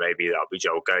while, so maybe that'll be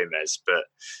Joel Gomez. But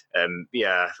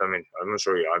yeah, I mean, I'm not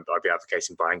sure I'd be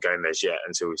advocating buying Gomez yet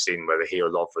until we've seen whether he or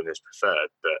Lovren is preferred.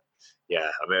 But yeah,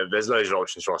 I mean, there's loads of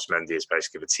options for Otamendi. Is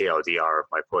basically the TLDR of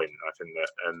my point. I think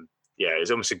that yeah,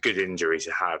 it's almost a good injury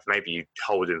to have. Maybe you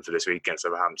hold him for this week against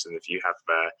Southampton if you have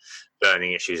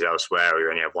burning issues elsewhere, or you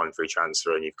only have one free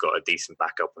transfer and you've got a decent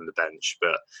backup on the bench.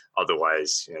 But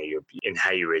otherwise, you're in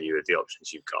hay really with the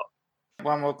options you've got.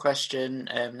 One more question,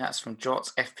 that's from Jot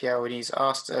FPL, and he's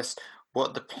asked us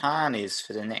what the plan is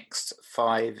for the next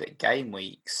 5 game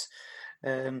weeks.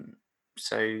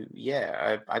 So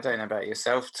yeah, I don't know about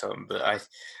yourself, Tom, but I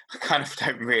kind of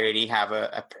don't really have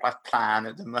a plan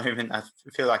at the moment. I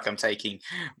feel like I'm taking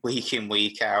week in,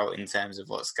 week out in terms of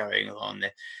what's going on.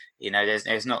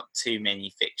 There's not too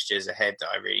many fixtures ahead that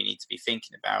I really need to be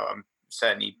thinking about. I'm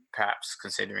certainly perhaps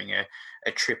considering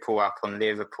a triple up on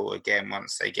Liverpool again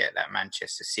once they get that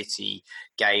Manchester City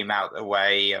game out the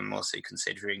way. I'm also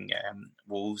considering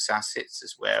Wolves assets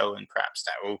as well, and perhaps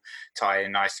that will tie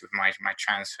in nicely with my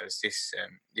transfers this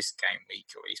game week,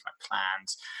 or at least my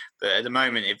plans. But at the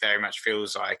moment, it very much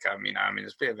feels like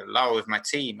there's a bit of a lull with my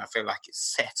team. I feel like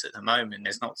it's set at the moment.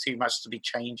 There's not too much to be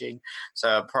changing, so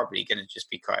I'm probably going to just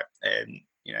be quite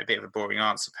a bit of a boring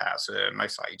answer, perhaps.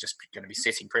 Most likely just going to be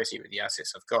sitting pretty with the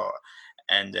assets I've got,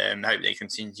 and hope they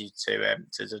continue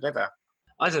to deliver.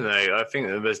 I don't know. I think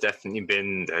that there's definitely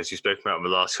been, as you spoke about in the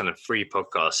last kind of 3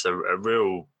 podcasts, a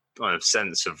real kind of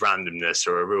sense of randomness,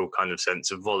 or a real kind of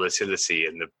sense of volatility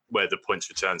in where the points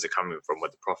returns are coming from, where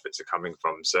the profits are coming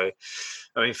from. So,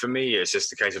 I mean, for me, it's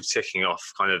just a case of ticking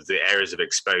off kind of the areas of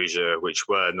exposure which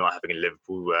were not having a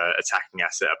Liverpool attacking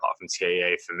asset apart from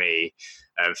TAA for me.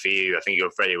 And for you, I think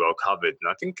you're very well covered.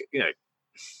 And I think,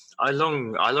 I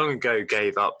long ago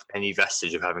gave up any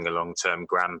vestige of having a long-term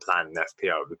grand plan in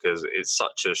FPL because it's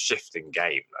such a shifting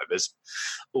game. Like, there's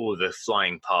all the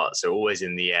flying parts are always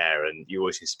in the air, and you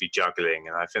always need to be juggling.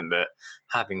 And I think that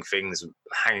having things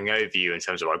hanging over you in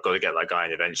terms of I've got to get that guy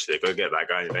in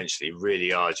eventually,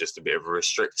 really are just a bit of a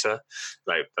restrictor.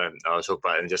 Like I'll talk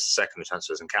about it in just a second, the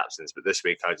transfers and captains. But this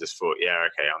week I just thought, yeah,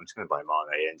 okay, I'm just going to buy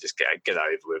Mane and just get it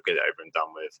over with, get it over and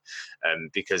done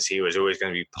with, because he was always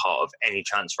going to be part of any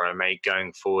transfer I made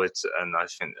going forward, and I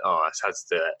think, I just had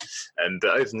to do it.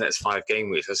 But over the next 5 game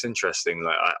weeks, that's interesting.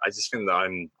 Like I just think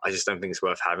that I just don't think it's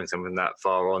worth having something that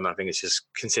far on. I think it's just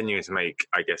continuing to make,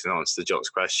 I guess, in answer to Jock's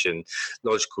question,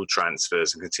 logical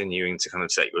transfers and continuing to kind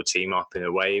of set your team up in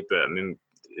a way. But I mean,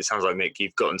 it sounds like, Nick,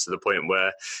 you've gotten to the point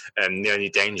where the only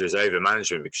danger is over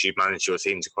management, because you've managed your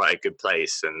team to quite a good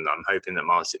place, and I'm hoping that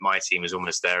my team is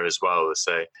almost there as well.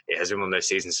 So it has been one of those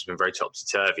seasons that's been very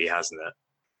topsy-turvy, hasn't it?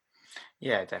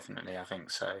 Yeah, definitely. I think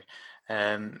so.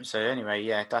 So anyway,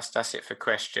 yeah, that's it for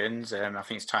questions. I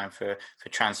think it's time for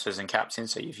transfers and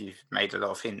captains. So you've made a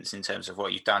lot of hints in terms of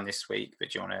what you've done this week, but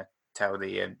do you want to tell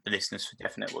the listeners for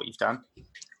definite what you've done?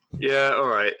 Yeah, all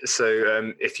right.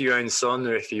 So if you own Son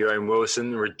or if you own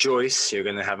Wilson, rejoice. You're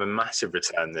going to have a massive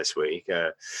return this week.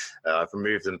 I've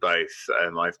removed them both.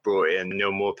 I've brought in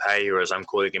Neil Maupay, or as I'm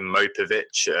calling him,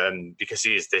 Mopovic, because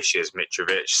he is this year's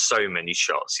Mitrovic. So many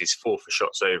shots. He's 4 for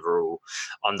shots overall.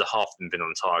 Under half of them been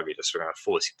on target, just around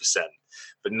 40%.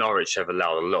 But Norwich have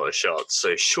allowed a lot of shots.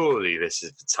 So surely this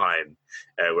is the time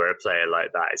where a player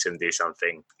like that is going to do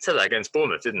something. I said that against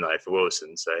Bournemouth, didn't I, for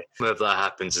Wilson? So whether that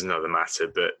happens is another matter.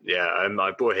 But yeah,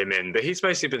 I brought him in. But he's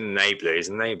mostly been an enabler. He's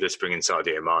an enabler to bring in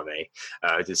Sadio Mane.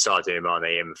 I did Sadio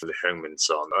Mane in for the Heung-min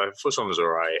Son. I thought Son was all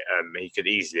right. He could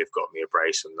easily have got me a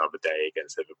brace on another day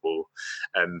against Liverpool.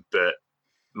 But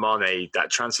Mane,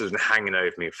 that transfer's been hanging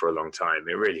over me for a long time.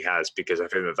 It really has, because I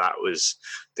think that was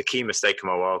the key mistake in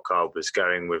my wildcard, was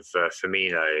going with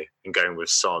Firmino and going with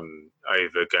Son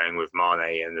over going with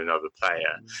Mane and another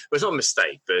player. Well, it's not a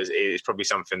mistake, but it's probably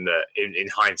something that in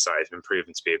hindsight has been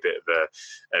proven to be a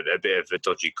bit of a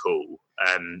dodgy call.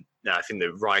 Now, I think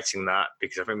that writing that,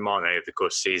 because I think Mane over the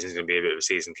course of the season is going to be a bit of a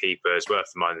season keeper, is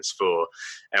worth the -4.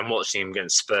 And watching him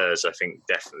against Spurs, I think,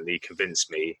 definitely convinced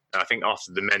me. I think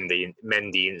after the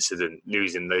Mendy incident,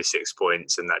 losing those 6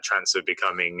 points and that transfer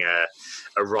becoming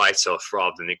a write-off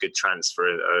rather than a good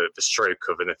transfer, the stroke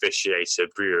of an officiator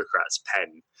bureaucrat's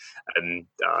pen, and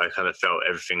I kind of felt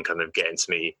everything kind of getting to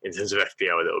me in terms of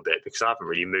FPL a little bit, because I haven't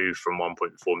really moved from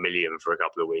 1.4 million for a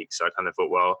couple of weeks. So I kind of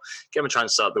thought, well, get my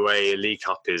transfer out of the way. League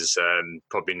Cup is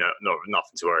probably not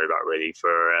nothing to worry about really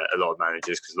for a lot of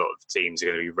managers, because a lot of teams are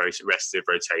going to be rested,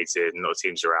 rotated, and a lot of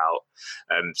teams are out.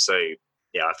 So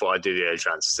yeah, I thought I'd do the early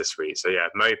transfers this week. So yeah,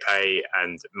 Maupay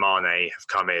and Mane have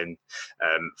come in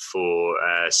for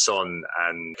Son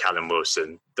and Callum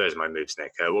Wilson. Those are my moves,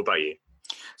 Nick. What about you?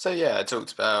 So yeah, I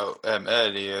talked about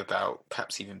earlier about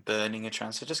perhaps even burning a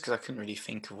transfer, just because I couldn't really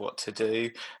think of what to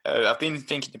do. I've been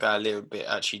thinking about a little bit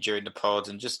actually during the pod,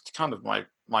 and just kind of my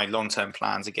long-term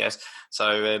plans, I guess.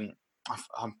 So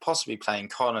I'm possibly playing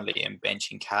Connolly and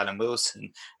benching Callum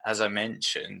Wilson, as I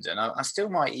mentioned, and I still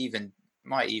might even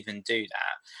do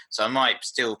that. So I might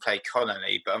still play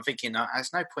Connolly, but I'm thinking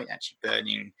there's no point actually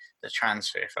burning the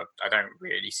transfer if I don't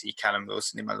really see Callum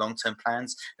Wilson in my long-term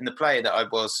plans. And the player that I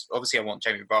was, obviously I want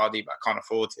Jamie Vardy, but I can't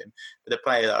afford him. But the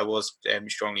player that I was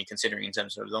strongly considering in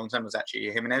terms of long-term was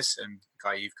actually Jimenez, and the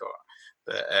guy you've got.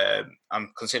 But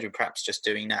I'm considering perhaps just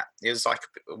doing that. It was like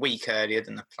a week earlier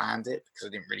than I planned it, because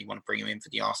I didn't really want to bring him in for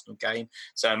the Arsenal game.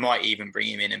 So I might even bring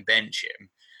him in and bench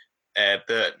him.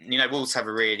 But, Wolves have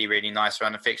a really, really nice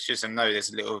run of fixtures, and know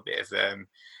there's a little bit of, a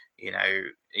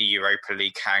Europa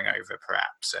League hangover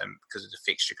perhaps because of the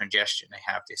fixture congestion they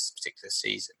have this particular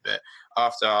season. But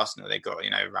after Arsenal, they got,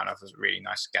 a run of really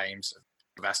nice games of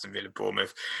Aston Villa,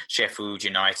 Bournemouth, Sheffield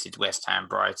United, West Ham,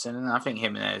 Brighton. And I think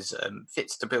Jimenez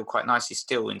fits the bill quite nicely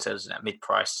still in terms of that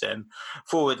mid-price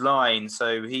forward line.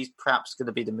 So he's perhaps going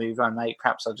to be the move I make.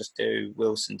 Perhaps I'll just do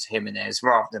Wilson to Jimenez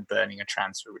rather than burning a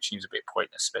transfer, which seems a bit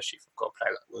pointless, especially if I've got a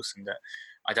player like Wilson that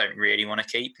I don't really want to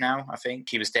keep now. I think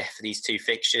he was there for these 2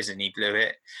 fixtures and he blew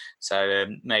it. So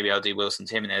maybe I'll do Wilson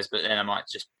to Jimenez, but then I might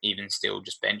just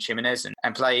bench Jimenez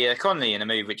and play Connolly in a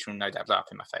move which will no doubt blow up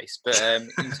in my face. But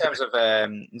in terms of at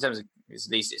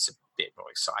least it's a bit more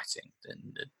exciting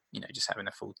than just having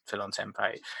a full-on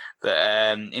tempo.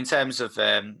 But in terms of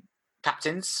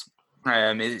captains,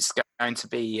 it's going to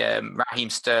be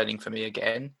Raheem Sterling for me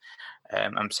again.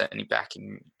 I'm certainly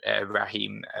backing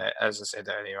Raheem, as I said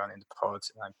earlier on in the pod.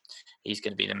 He's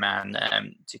going to be the man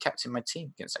to captain my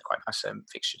team against that quite nice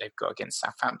fixture they've got against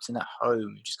Southampton at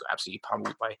home. Who just got absolutely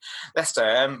pummeled by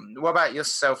Leicester. What about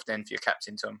yourself then for your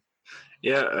captain, Tom?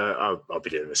 Yeah, I'll be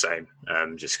doing the same.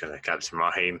 I'm just going to captain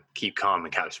Raheem, keep calm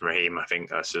and captain Raheem. I think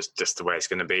that's just the way it's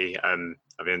going to be.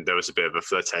 There was a bit of a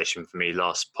flirtation for me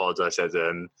last pod. I said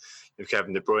with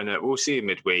Kevin De Bruyne, we'll see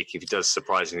midweek. If he does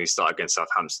surprisingly start against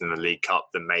Southampton in the League Cup,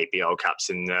 then maybe I'll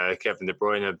captain Kevin De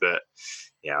Bruyne. But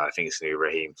yeah, I think it's going to be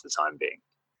Raheem for the time being.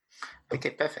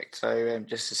 Okay, perfect. So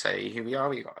just to say who we are,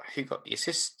 who got the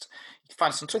assist. You can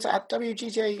find us on Twitter at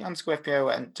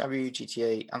WGTA_FPL and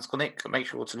WGTA_Nick. Make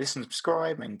sure to listen,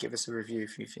 subscribe, and give us a review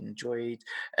if you've enjoyed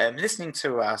listening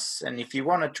to us. And if you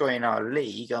want to join our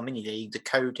league, our mini league, the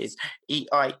code is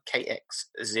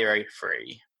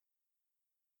EIKX03.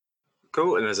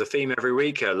 Cool, and there's a theme every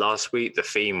week. Last week, the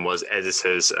theme was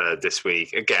editors. This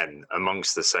week, again,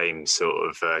 amongst the same sort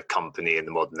of company in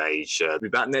the modern age. We'll be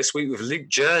back next week with Luke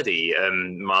Jurdy.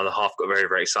 My other half got very,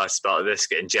 very excited about this,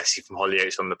 getting Jesse from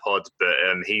Hollyoaks on the pod, but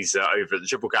he's over at the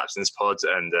Triple Captains pod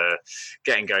and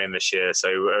getting going this year. So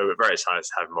we're very excited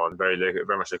to have him on. Very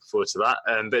much looking forward to that.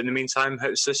 But in the meantime,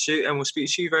 hope to see you, and we'll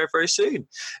speak to you very, very soon.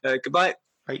 Goodbye.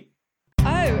 Bye.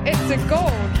 Oh, it's a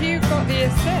goal. Who got the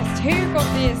assist? Who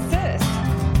got the assist?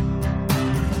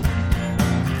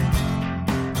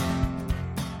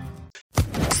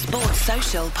 Sports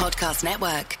Social Podcast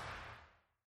Network.